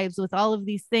our lives with all of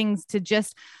these things to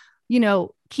just, you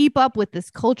know, keep up with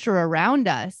this culture around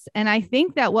us. And I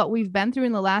think that what we've been through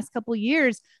in the last couple of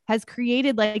years has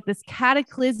created like this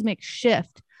cataclysmic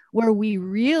shift where we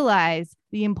realize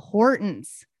the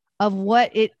importance of what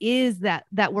it is that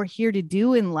we're here to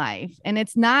do in life. And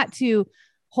it's not to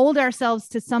hold ourselves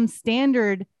to some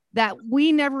standard that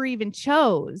we never even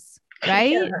chose,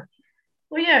 right? Yeah.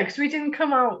 Well, yeah, because we didn't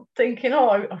come out thinking, "Oh,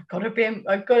 I've got to be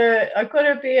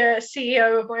a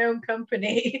CEO of my own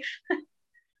company."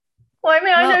 Well, I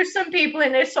mean, I know some people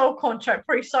in their soul contract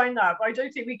pre-signed that, but I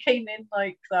don't think we came in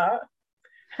like that.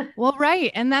 Well,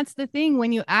 right, and that's the thing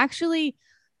when you actually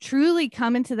truly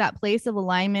come into that place of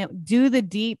alignment, do the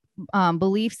deep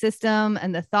belief system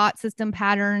and the thought system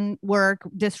pattern work,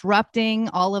 disrupting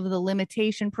all of the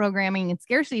limitation programming and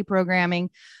scarcity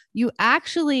programming, you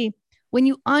actually, when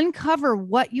you uncover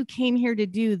what you came here to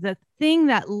do, the thing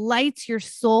that lights your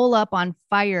soul up on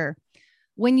fire,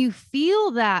 when you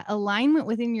feel that alignment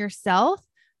within yourself,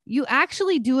 you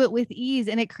actually do it with ease,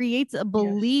 and it creates a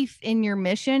belief in your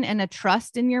mission and a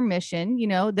trust in your mission. You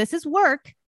know, this is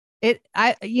work.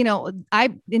 I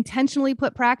intentionally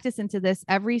put practice into this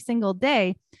every single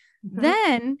day.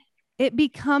 Then it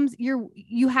becomes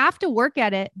you have to work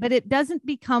at it, but it doesn't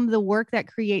become the work that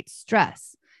creates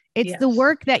stress. It's the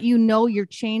work that, you know, you're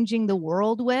changing the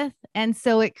world with. And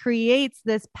so it creates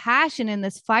this passion and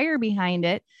this fire behind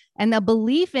it and the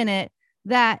belief in it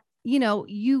that, you know,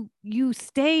 you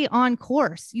stay on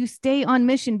course, you stay on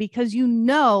mission because you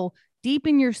know deep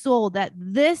in your soul that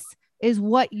this is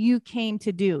what you came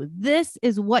to do. This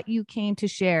is what you came to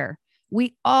share.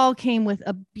 We all came with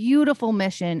a beautiful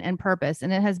mission and purpose,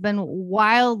 and it has been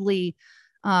wildly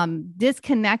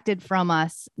disconnected from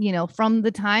us, you know, from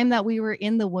the time that we were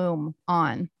in the womb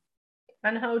on.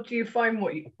 And how do you find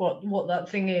what that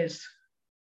thing is?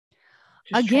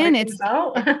 Just again,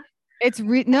 it's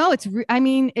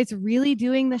really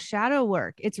doing the shadow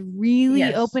work. It's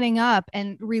really opening up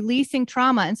and releasing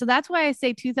trauma. And so that's why I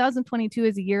say 2022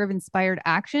 is a year of inspired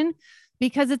action,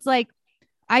 because it's like,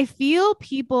 I feel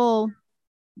people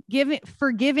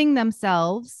forgiving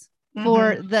themselves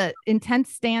for the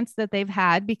intense stance that they've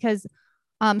had, because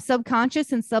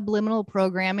subconscious and subliminal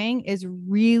programming is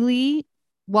really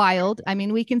wild. I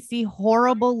mean, we can see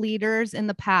horrible leaders in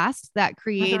the past that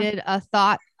created a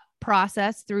thought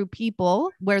process through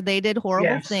people where they did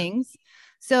horrible things.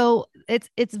 So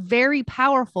it's very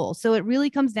powerful. So it really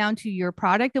comes down to your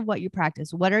product of what you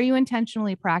practice. What are you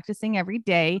intentionally practicing every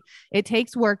day? It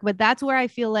takes work, but that's where I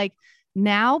feel like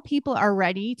now people are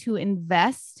ready to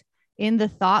invest in the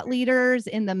thought leaders,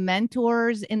 in the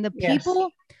mentors, in the people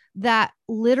that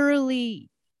literally,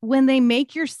 when they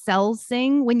make your cells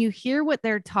sing, when you hear what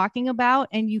they're talking about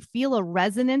and you feel a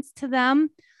resonance to them,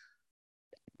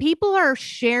 people are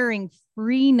sharing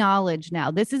free knowledge now.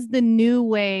 This is the new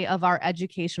way of our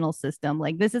educational system.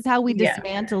 Like, this is how we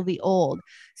dismantle the old.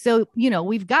 So, you know,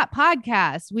 we've got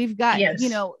podcasts, we've got, you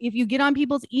know, if you get on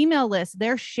people's email list,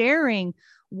 they're sharing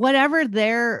whatever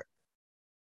their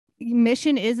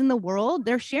mission is in the world.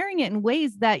 They're sharing it in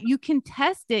ways that you can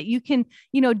test it. You can,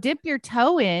 you know, dip your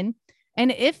toe in.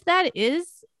 And if that is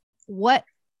what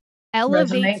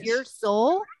elevates your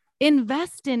soul,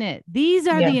 invest in it. These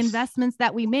are the investments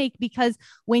that we make, because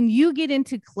when you get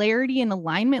into clarity and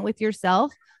alignment with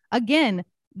yourself, again,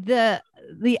 the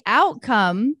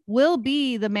outcome will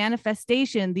be the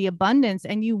manifestation, the abundance,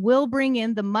 and you will bring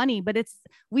in the money. But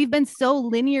we've been so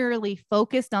linearly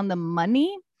focused on the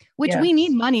money, which we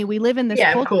need money. We live in this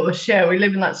culture. Of course. Yeah, we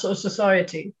live in that sort of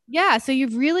society. Yeah. So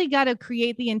you've really got to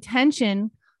create the intention,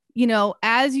 you know,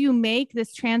 as you make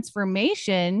this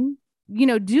transformation, you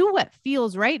know, do what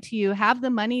feels right to you, have the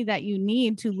money that you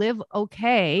need to live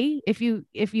okay. If you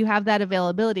have that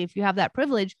availability, if you have that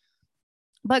privilege,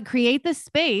 but create the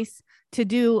space to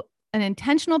do an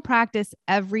intentional practice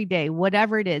every day,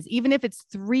 whatever it is, even if it's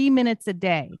 3 minutes a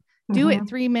day, do it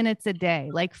 3 minutes a day.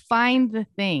 Like, find the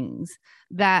things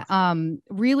that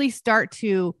really start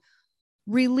to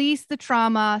release the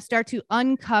trauma, start to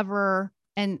uncover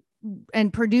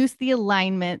and produce the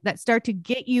alignment that start to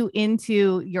get you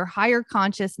into your higher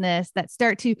consciousness, that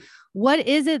start to, what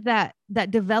is it that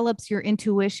develops your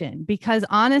intuition? Because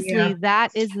honestly,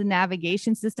 that is the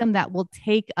navigation system that will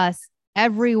take us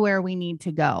everywhere we need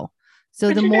to go. So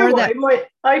But the you know more what? that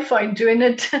I find doing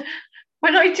it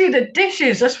when I do the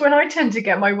dishes, that's when I tend to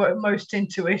get my most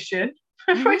intuition.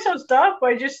 If I Mhm. sound daft,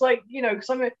 I just like, because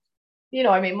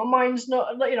I mean, my mind's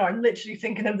not, I'm literally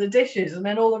thinking of the dishes, and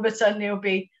then all of a sudden it'll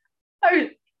be, oh,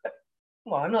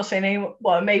 well, I'm not saying anyone,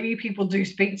 well, maybe people do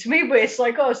speak to me, but it's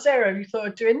like, oh, Sarah, have you thought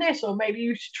of doing this? Or maybe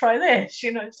you should try this.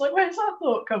 It's like, where's that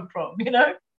thought come from?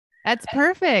 That's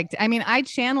perfect. I mean, I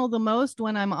channel the most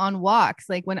when I'm on walks.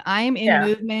 Like when I'm in Yeah.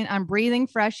 movement, I'm breathing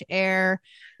fresh air.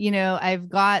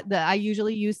 I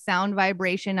usually use sound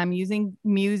vibration. I'm using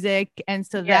music. And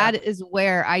so Yeah. that is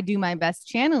where I do my best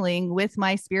channeling with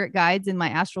my spirit guides and my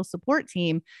astral support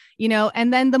team,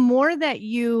 and then the more that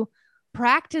you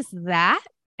practice that,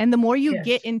 and the more you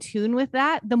get Yes. in tune with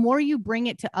that, the more you bring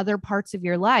it to other parts of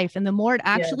your life, and the more it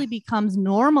actually Yes. becomes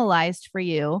normalized for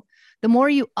you, the more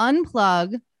you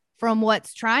unplug from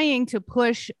what's trying to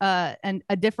push a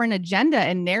different agenda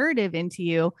and narrative into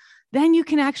you, then you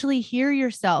can actually hear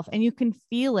yourself and you can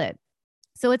feel it.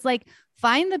 So it's like,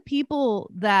 find the people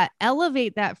that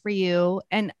elevate that for you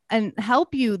and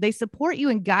help you. They support you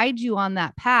and guide you on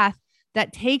that path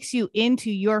that takes you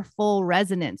into your full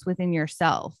resonance within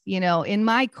yourself. In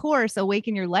my course,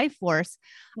 Awaken Your Life Force,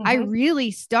 I Mm-hmm.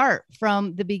 really start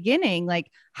from the beginning.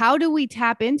 Like, how do we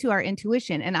tap into our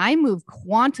intuition? And I move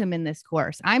quantum in this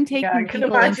course. I'm Yeah, I taking can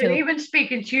people imagine. into Even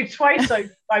speaking to you twice,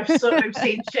 I've sort of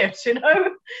seen shifts.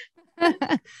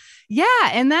 Yeah.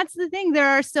 And that's the thing.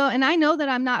 And I know that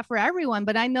I'm not for everyone,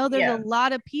 but I know there's a Yeah.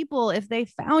 lot of people, if they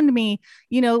found me,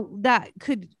 that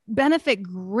could benefit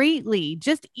greatly,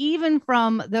 just even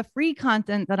from the free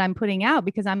content that I'm putting out,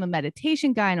 because I'm a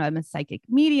meditation guy and I'm a psychic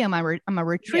medium. I'm a Yeah.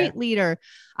 retreat leader.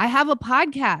 I have a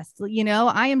podcast,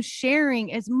 I am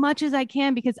sharing as much as I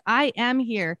can because I am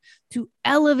here to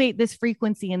elevate this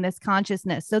frequency and this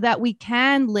consciousness so that we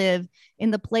can live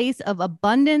in the place of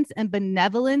abundance and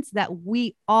benevolence that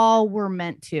we all were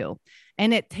meant to.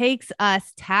 And it takes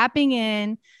us tapping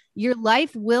in. Your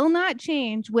life will not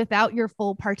change without your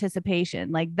full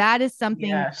participation. Like, that is something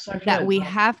Yes, I've that heard we that.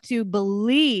 have to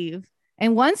believe.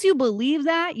 And once you believe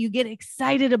that, you get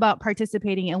excited about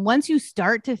participating. And once you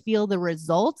start to feel the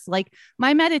results, like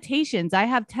my meditations, I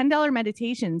have $10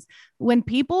 meditations. When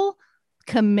people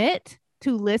commit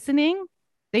to listening,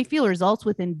 they feel results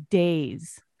within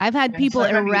days. I've had Yes, I people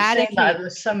remember you saying that eradicate. at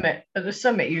the summit. At the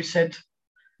summit, you said,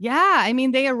 Yeah, I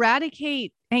mean, they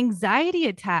eradicate anxiety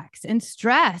attacks and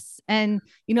stress and,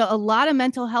 a lot of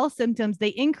mental health symptoms. They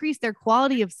increase their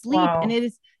quality of sleep, and wow.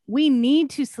 we need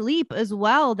to sleep as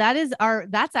well.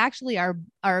 That's actually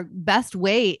our best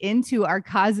way into our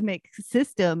cosmic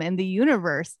system and the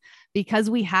universe, because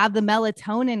we have the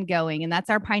melatonin going, and that's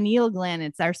our pineal gland.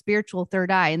 It's our spiritual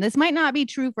third eye. And this might not be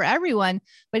true for everyone,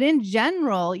 but in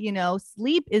general,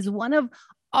 sleep is one of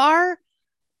our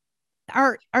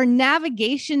our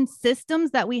navigation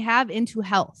systems that we have into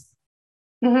health.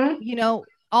 Mm-hmm.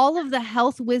 All of the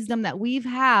health wisdom that we've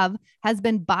have has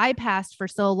been bypassed for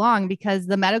so long because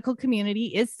the medical community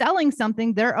is selling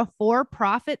something. They're a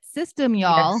for-profit system,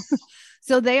 y'all. Yes.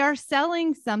 So they are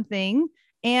selling something,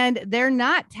 and they're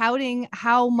not touting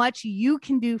how much you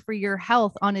can do for your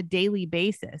health on a daily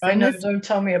basis. I And know. this, Don't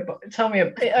tell me about. Tell me.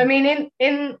 I mean,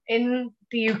 in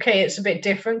the UK, it's a bit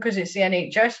different because it's the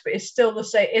NHS, but it's still the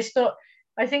same. It's not.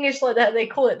 I think it's like that. They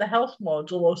call it the health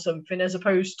model or something, as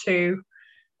opposed to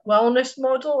wellness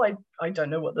model. I don't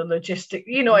know what the logistic.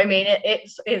 You know what I mean?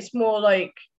 It's more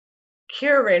like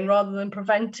curing rather than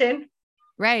preventing.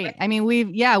 right. I mean,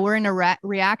 we're in a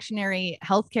reactionary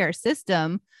healthcare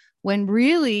system, when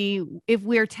really, if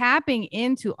we're tapping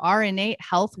into our innate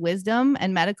health wisdom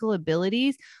and medical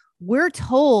abilities, we're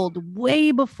told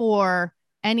way before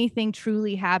anything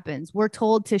truly happens. We're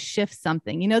told to shift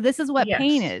something. This is what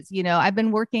pain Yes. is. I've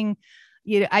been working,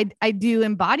 I do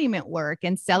embodiment work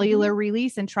and cellular Mm-hmm.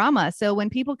 release and trauma. So when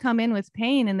people come in with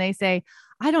pain and they say,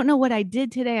 I don't know what I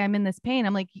did today, I'm in this pain,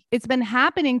 I'm like, it's been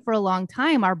happening for a long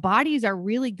time. Our bodies are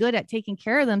really good at taking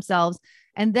care of themselves.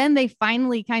 And then they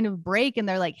finally kind of break and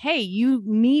they're like, hey, you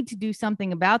need to do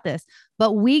something about this.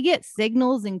 But we get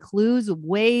signals and clues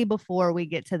way before we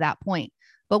get to that point.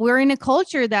 But we're in a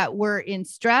culture that we're in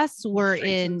stress, we're Straight to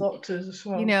the in, doctors as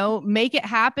well. make it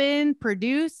happen,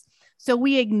 produce. So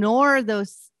we ignore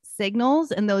those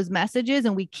signals and those messages,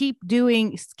 and we keep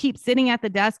sitting at the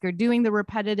desk or doing the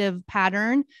repetitive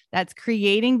pattern that's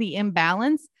creating the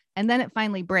imbalance. And then it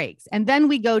finally breaks. And then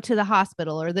we go to the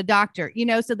hospital or the doctor,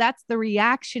 so that's the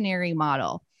reactionary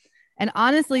model. And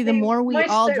honestly, I the mean, more we my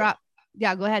all step. drop,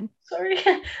 yeah, go ahead. Sorry,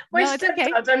 my No, it's okay.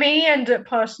 stepdad. I mean, he ended up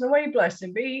passing away, bless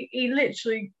him. But he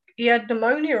literally he had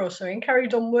pneumonia or something,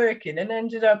 carried on working, and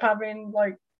ended up having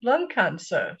like lung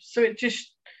cancer. So it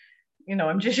just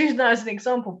I'm just using that as an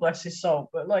example, bless his soul.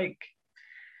 But like,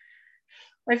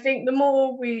 I think the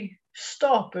more we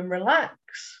stop and relax,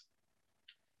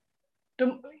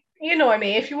 what I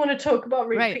mean, if you want to talk about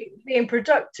Right. being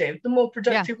productive, the more Yeah.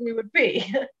 productive we would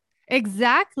be.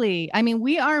 Exactly. I mean,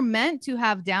 we are meant to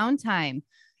have downtime.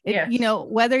 Yes.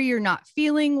 Whether you're not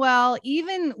feeling well,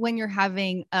 even when you're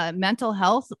having a mental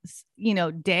health,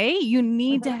 day, you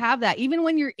need to Mhm. have that. Even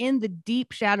when you're in the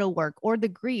deep shadow work or the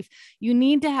grief, you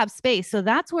need to have space. So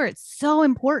that's where it's so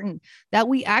important that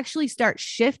we actually start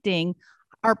shifting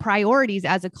our priorities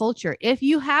as a culture. If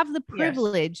you have the Yes.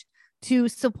 privilege to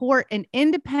support an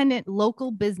independent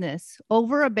local business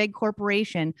over a big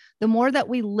corporation, the more that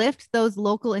we lift those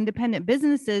local independent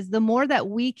businesses, the more that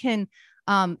we can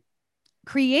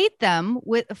create them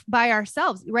by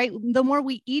ourselves, right? The more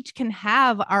we each can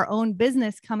have our own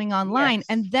business coming online, Yes.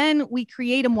 and then we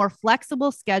create a more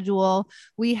flexible schedule.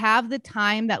 We have the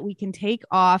time that we can take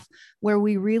off where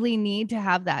we really need to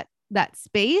have that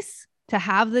space to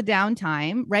have the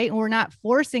downtime, right? And we're not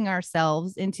forcing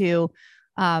ourselves into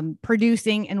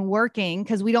producing and working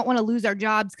because we don't want to lose our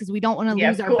jobs, because we don't want to Yeah,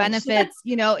 lose of our course. benefits.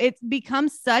 It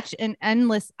becomes such an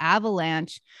endless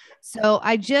avalanche. So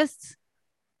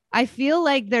I feel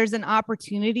like there's an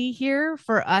opportunity here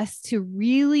for us to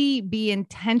really be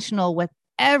intentional with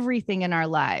everything in our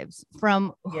lives,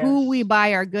 from who we Yes.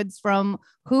 buy our goods from,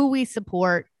 who we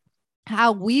support,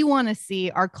 how we want to see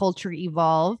our culture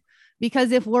evolve.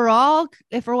 Because if we're all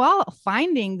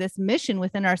finding this mission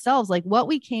within ourselves, like what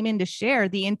we came in to share,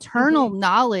 the internal Mhm.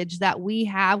 knowledge that we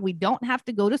have, we don't have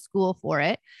to go to school for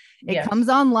it. It Yes. comes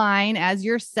online as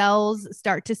your cells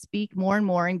start to speak more and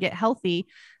more and get healthy.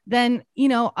 Then,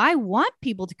 I want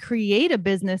people to create a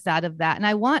business out of that. And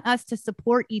I want us to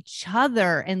support each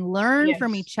other and learn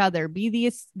from Yes. each other, be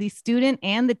the student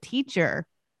and the teacher.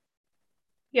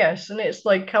 Yes. And it's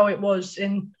like how it was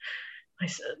in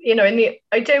the,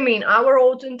 I don't mean our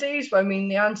olden days, but I mean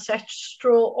the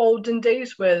ancestral olden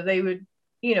days where they would,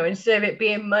 instead of it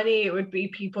being money, it would be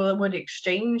people that would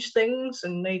exchange things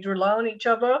and they'd rely on each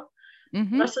other.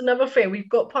 Mm-hmm. That's another thing. We've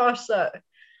got past that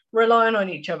relying on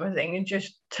each other thing and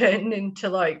just turned into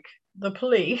like the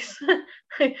police,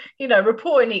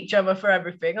 reporting each other for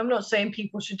everything. I'm not saying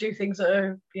people should do things that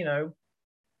are,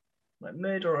 like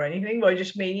murder or anything, but I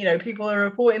just mean, people are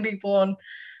reporting people on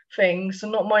things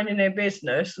and not minding their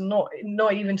business and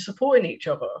not even supporting each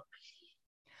other.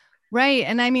 Right.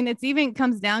 And I mean, it's even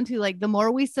comes down to like the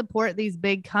more we support these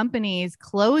big companies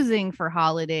closing for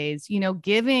holidays,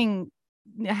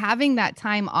 having that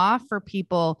time off for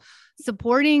people,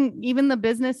 supporting even the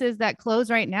businesses that close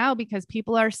right now because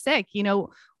people are sick, it's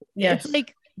Yes.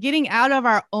 like getting out of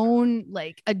our own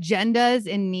like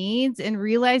agendas and needs and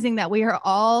realizing that we are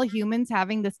all humans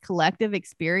having this collective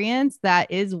experience that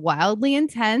is wildly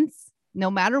intense. No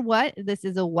matter what, this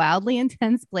is a wildly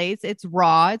intense place. It's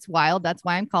raw, it's wild. That's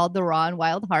why I'm called the Raw and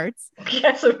Wild Hearts.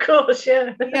 Yes, of course.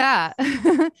 Yeah. Yeah.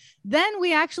 Then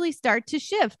we actually start to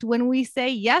shift when we say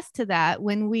yes to that,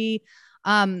 when we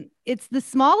it's the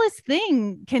smallest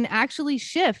thing can actually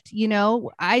shift.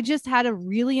 I just had a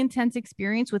really intense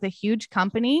experience with a huge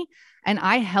company and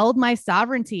I held my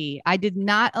sovereignty. I did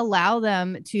not allow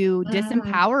them to Mm-hmm.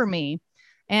 disempower me,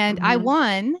 and I Mm-hmm.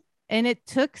 won. And it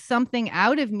took something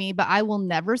out of me, but I will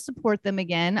never support them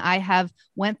again. I have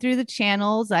went through the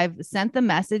channels, I've sent the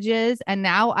messages, and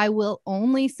now I will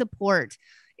only support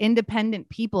independent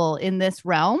people in this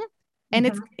realm. And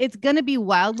it's Mm-hmm. it's going to be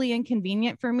wildly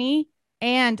inconvenient for me,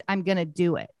 and I'm going to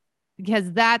do it because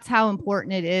that's how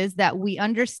important it is that we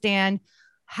understand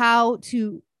how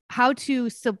to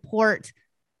support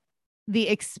the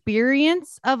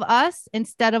experience of us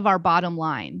instead of our bottom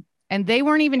line. And they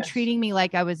weren't even Yes. treating me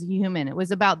like I was human. It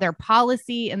was about their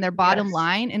policy and their bottom Yes.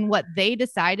 line and what they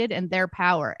decided and their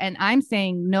power. And I'm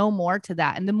saying no more to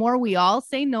that. And the more we all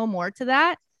say no more to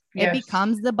that, it Yes.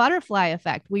 becomes the butterfly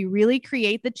effect. We really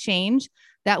create the change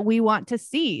that we want to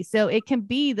see. So it can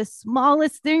be the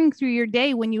smallest thing through your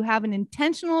day when you have an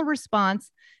intentional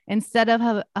response instead of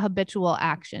a habitual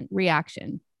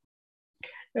reaction.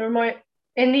 It remind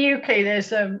In the UK,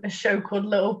 there's a show called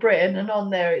Little Britain, and on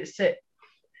there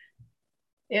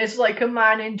it's like a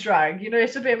man in drag.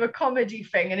 It's a bit of a comedy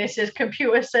thing, and it says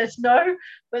computer says no.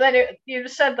 But then you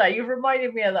said that you've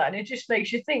reminded me of that, and it just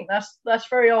makes you think that's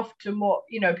very often what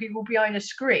people behind a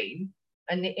screen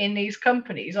and in these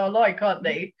companies are like, aren't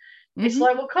they? It's Mm-hmm.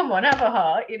 like, well, come on, have a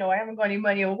heart. I haven't got any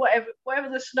money or whatever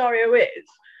the scenario is,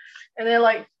 and they're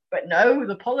like, but no,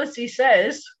 the policy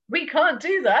says we can't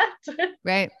do that.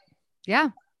 Right. Yeah.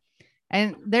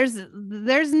 And there's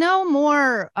no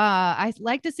more, I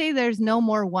like to say there's no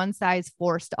more one size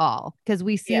forced all, because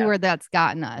we see where that's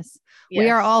gotten us. We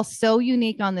are all so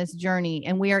unique on this journey,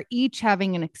 and we are each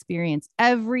having an experience,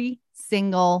 every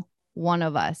single one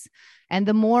of us. And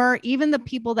the more, even the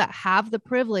people that have the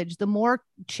privilege, the more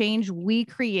change we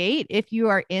create. If you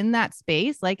are in that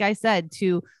space, like I said,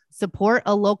 to support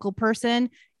a local person,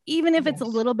 even if it's a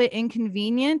little bit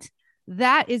inconvenient,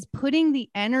 that is putting the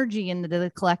energy into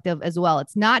the collective as well.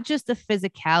 It's not just the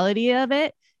physicality of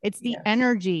it. It's the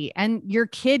energy, and your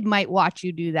kid might watch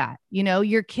you do that. You know,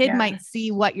 your kid might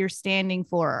see what you're standing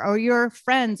for, or your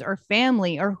friends or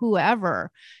family or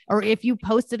whoever. Or if you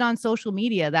post it on social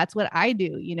media, that's what I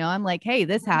do. You know, I'm like, hey,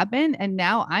 this happened, and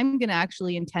now I'm going to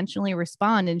actually intentionally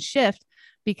respond and shift,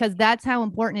 because that's how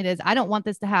important it is. I don't want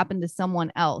this to happen to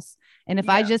someone else. And if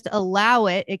I just allow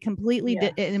it, it completely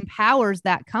it empowers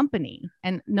that company.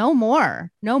 And no more.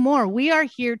 We are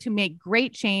here to make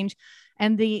great change.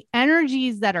 And the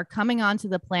energies that are coming onto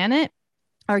the planet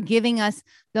are giving us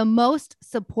the most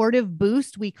supportive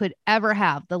boost we could ever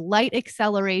have. The light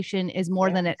acceleration is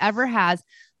more than it ever has.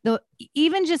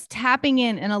 Even just tapping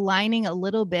in and aligning a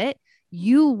little bit,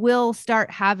 you will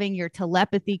start having your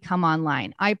telepathy come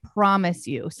online. I promise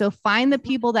you. So find the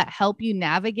people that help you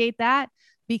navigate that,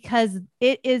 because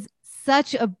it is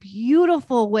such a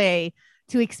beautiful way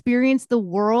to experience the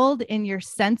world in your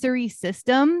sensory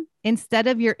system instead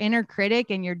of your inner critic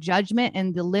and your judgment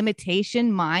and the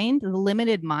limitation mind, the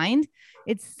limited mind.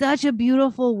 It's such a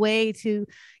beautiful way to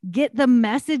get the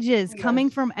messages coming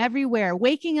from everywhere,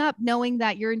 waking up knowing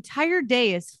that your entire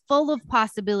day is full of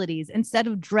possibilities instead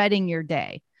of dreading your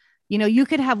day. You know, you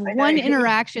could have one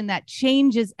interaction that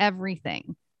changes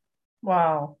everything.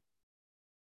 Wow.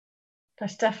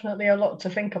 That's definitely a lot to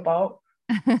think about.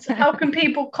 So how can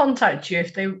people contact you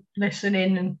if they listen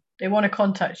in and they want to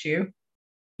contact you?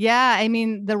 Yeah, I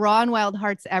mean, the Raw and Wild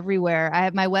Hearts everywhere. I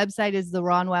have, my website is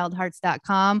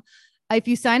therawandwildhearts.com. If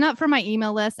you sign up for my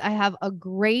email list, I have a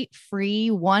great free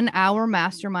 1-hour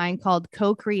mastermind called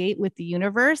Co-Create with the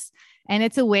Universe. And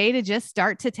it's a way to just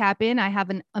start to tap in. I have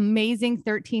an amazing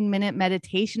 13-minute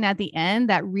meditation at the end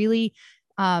that really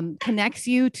connects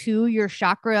you to your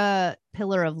chakra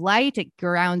pillar of light. It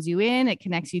grounds you in, it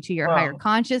connects you to your higher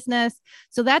consciousness.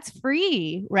 So that's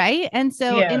free, right? And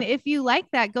so, and if you like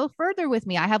that, go further with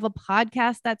me. I have a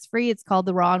podcast that's free. It's called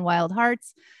The Raw and Wild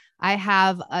Hearts. I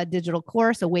have a digital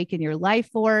course, Awaken Your Life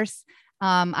Force.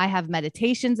 I have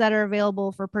meditations that are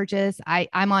available for purchase.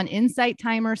 I'm on Insight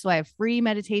Timer, so I have free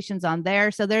meditations on there.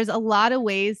 So there's a lot of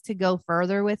ways to go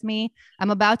further with me.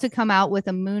 I'm about to come out with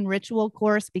a moon ritual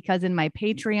course, because in my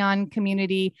Patreon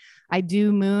community, I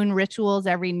do moon rituals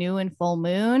every new and full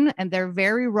moon, and they're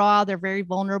very raw. They're very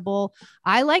vulnerable.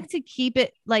 I like to keep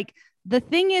it like, the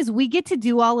thing is, we get to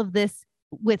do all of this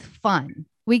with fun.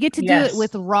 We get to do it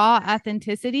with raw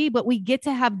authenticity, but we get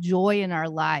to have joy in our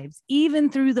lives, even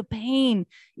through the pain,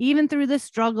 even through the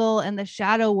struggle and the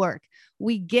shadow work.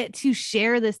 We get to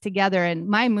share this together. And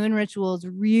my moon rituals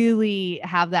really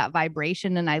have that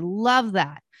vibration, and I love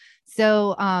that.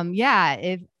 So,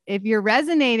 if you're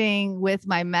resonating with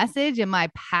my message and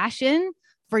my passion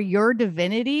for your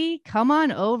divinity, come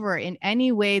on over in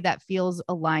any way that feels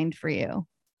aligned for you.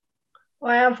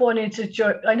 I have wanted to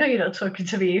join. I know you're not talking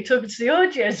to me, you're talking to the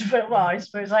audience, but well, I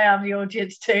suppose I am the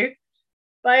audience too.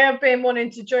 But I have been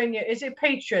wanting to join you. Is it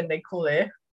Patreon they call it?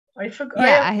 I forgot.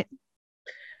 Yeah.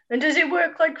 And does it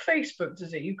work like Facebook?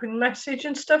 Does it? You can message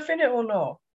and stuff in it or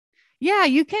not? Yeah,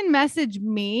 you can message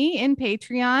me in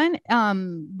Patreon.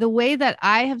 The way that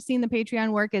I have seen the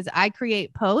Patreon work is I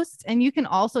create posts, and you can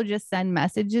also just send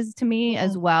messages to me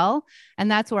as well.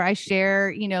 And that's where I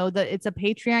share, it's a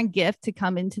Patreon gift to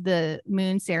come into the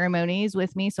moon ceremonies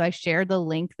with me. So I share the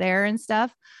link there and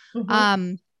stuff.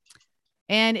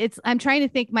 And I'm trying to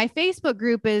think, my Facebook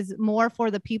group is more for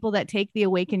the people that take the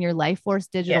Awaken Your Life Force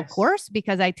digital course,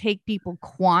 because I take people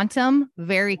quantum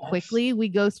very quickly. We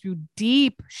go through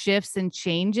deep shifts and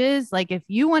changes. Like, if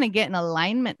you want to get in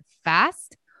alignment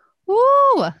fast,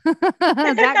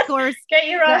 that course. Get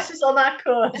your asses on that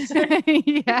course.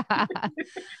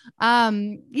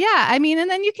 I mean, and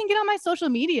then you can get on my social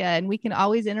media, and we can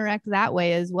always interact that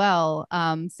way as well.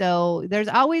 So there's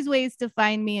always ways to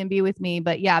find me and be with me.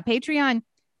 But yeah, Patreon,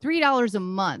 $3 a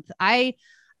month.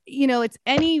 It's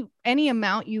any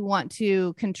amount you want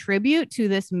to contribute to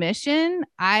this mission.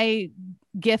 I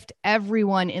gift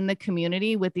everyone in the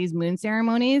community with these moon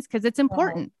ceremonies, because it's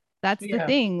important. That's the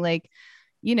thing. Like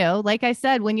I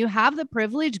said, when you have the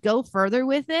privilege, go further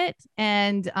with it.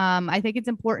 And I think it's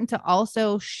important to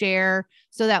also share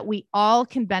so that we all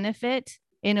can benefit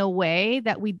in a way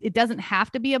that it doesn't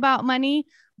have to be about money,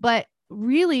 but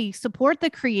really support the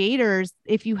creators.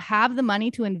 If you have the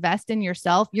money to invest in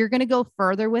yourself, you're going to go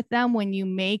further with them when you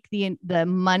make the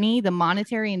money, the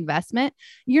monetary investment.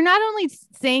 You're not only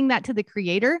saying that to the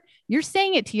creator, you're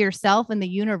saying it to yourself and the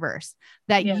universe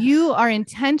that Yes. you are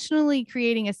intentionally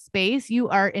creating a space. You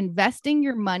are investing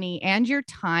your money and your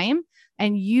time,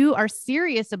 and you are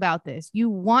serious about this. You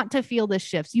want to feel the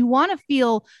shifts. You want to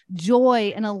feel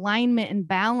joy and alignment and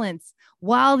balance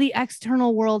while the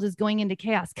external world is going into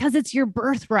chaos, because it's your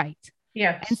birthright.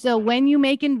 Yes. And so when you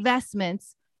make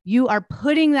investments, you are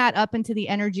putting that up into the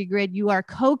energy grid. You are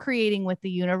co-creating with the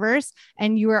universe,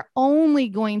 and you are only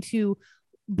going to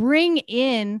bring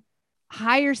in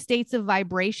higher states of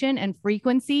vibration and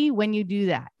frequency when you do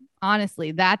that.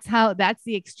 Honestly, that's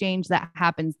the exchange that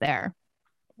happens there.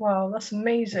 Wow, that's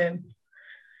amazing.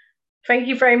 Thank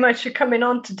you very much for coming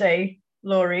on today,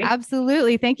 Lori.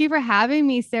 Absolutely. Thank you for having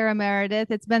me, Sarah Meredith.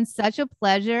 It's been such a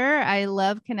pleasure. I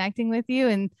love connecting with you,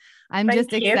 and I'm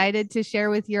just excited to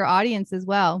share with your audience as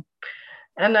well.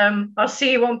 And I'll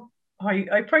see you on,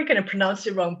 I'm probably going to pronounce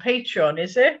it wrong. Patreon,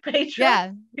 is it? Patreon?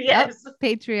 Yeah. Yes. Yep.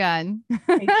 Patreon.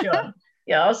 Patreon.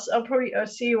 Yeah, I'll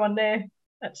see you on there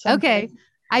at some point.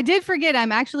 I did forget. I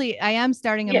am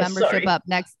starting a membership up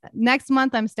next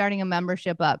month. I'm starting a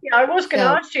membership up. Yeah, I was going to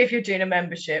ask you if you're doing a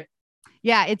membership.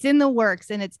 Yeah, it's in the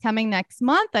works and it's coming next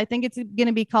month. I think it's going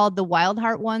to be called the Wild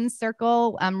Heart One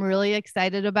Circle. I'm really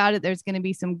excited about it. There's going to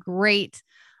be some great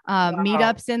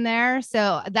meetups in there.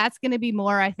 So that's going to be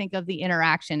more, I think, of the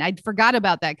interaction. I forgot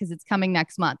about that because it's coming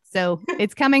next month. So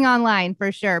it's coming online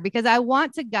for sure, because I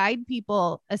want to guide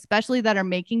people, especially that are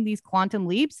making these quantum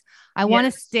leaps. I want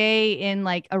to stay in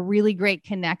like a really great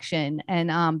connection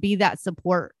and be that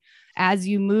support as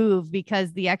you move,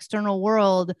 because the external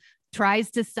world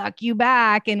tries to suck you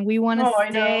back, and we want to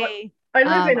stay. I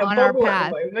live in a bubble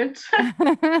at the moment.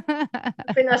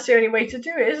 I think that's the only way to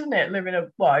do it, isn't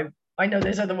it? I know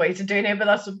there's other ways of doing it, but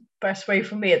that's the best way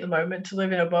for me at the moment, to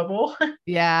live in a bubble.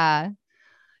 Yeah,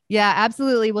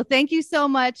 absolutely. Well, thank you so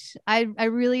much. I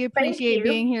really appreciate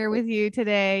being here with you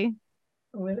today.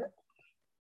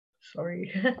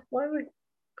 Sorry. Why would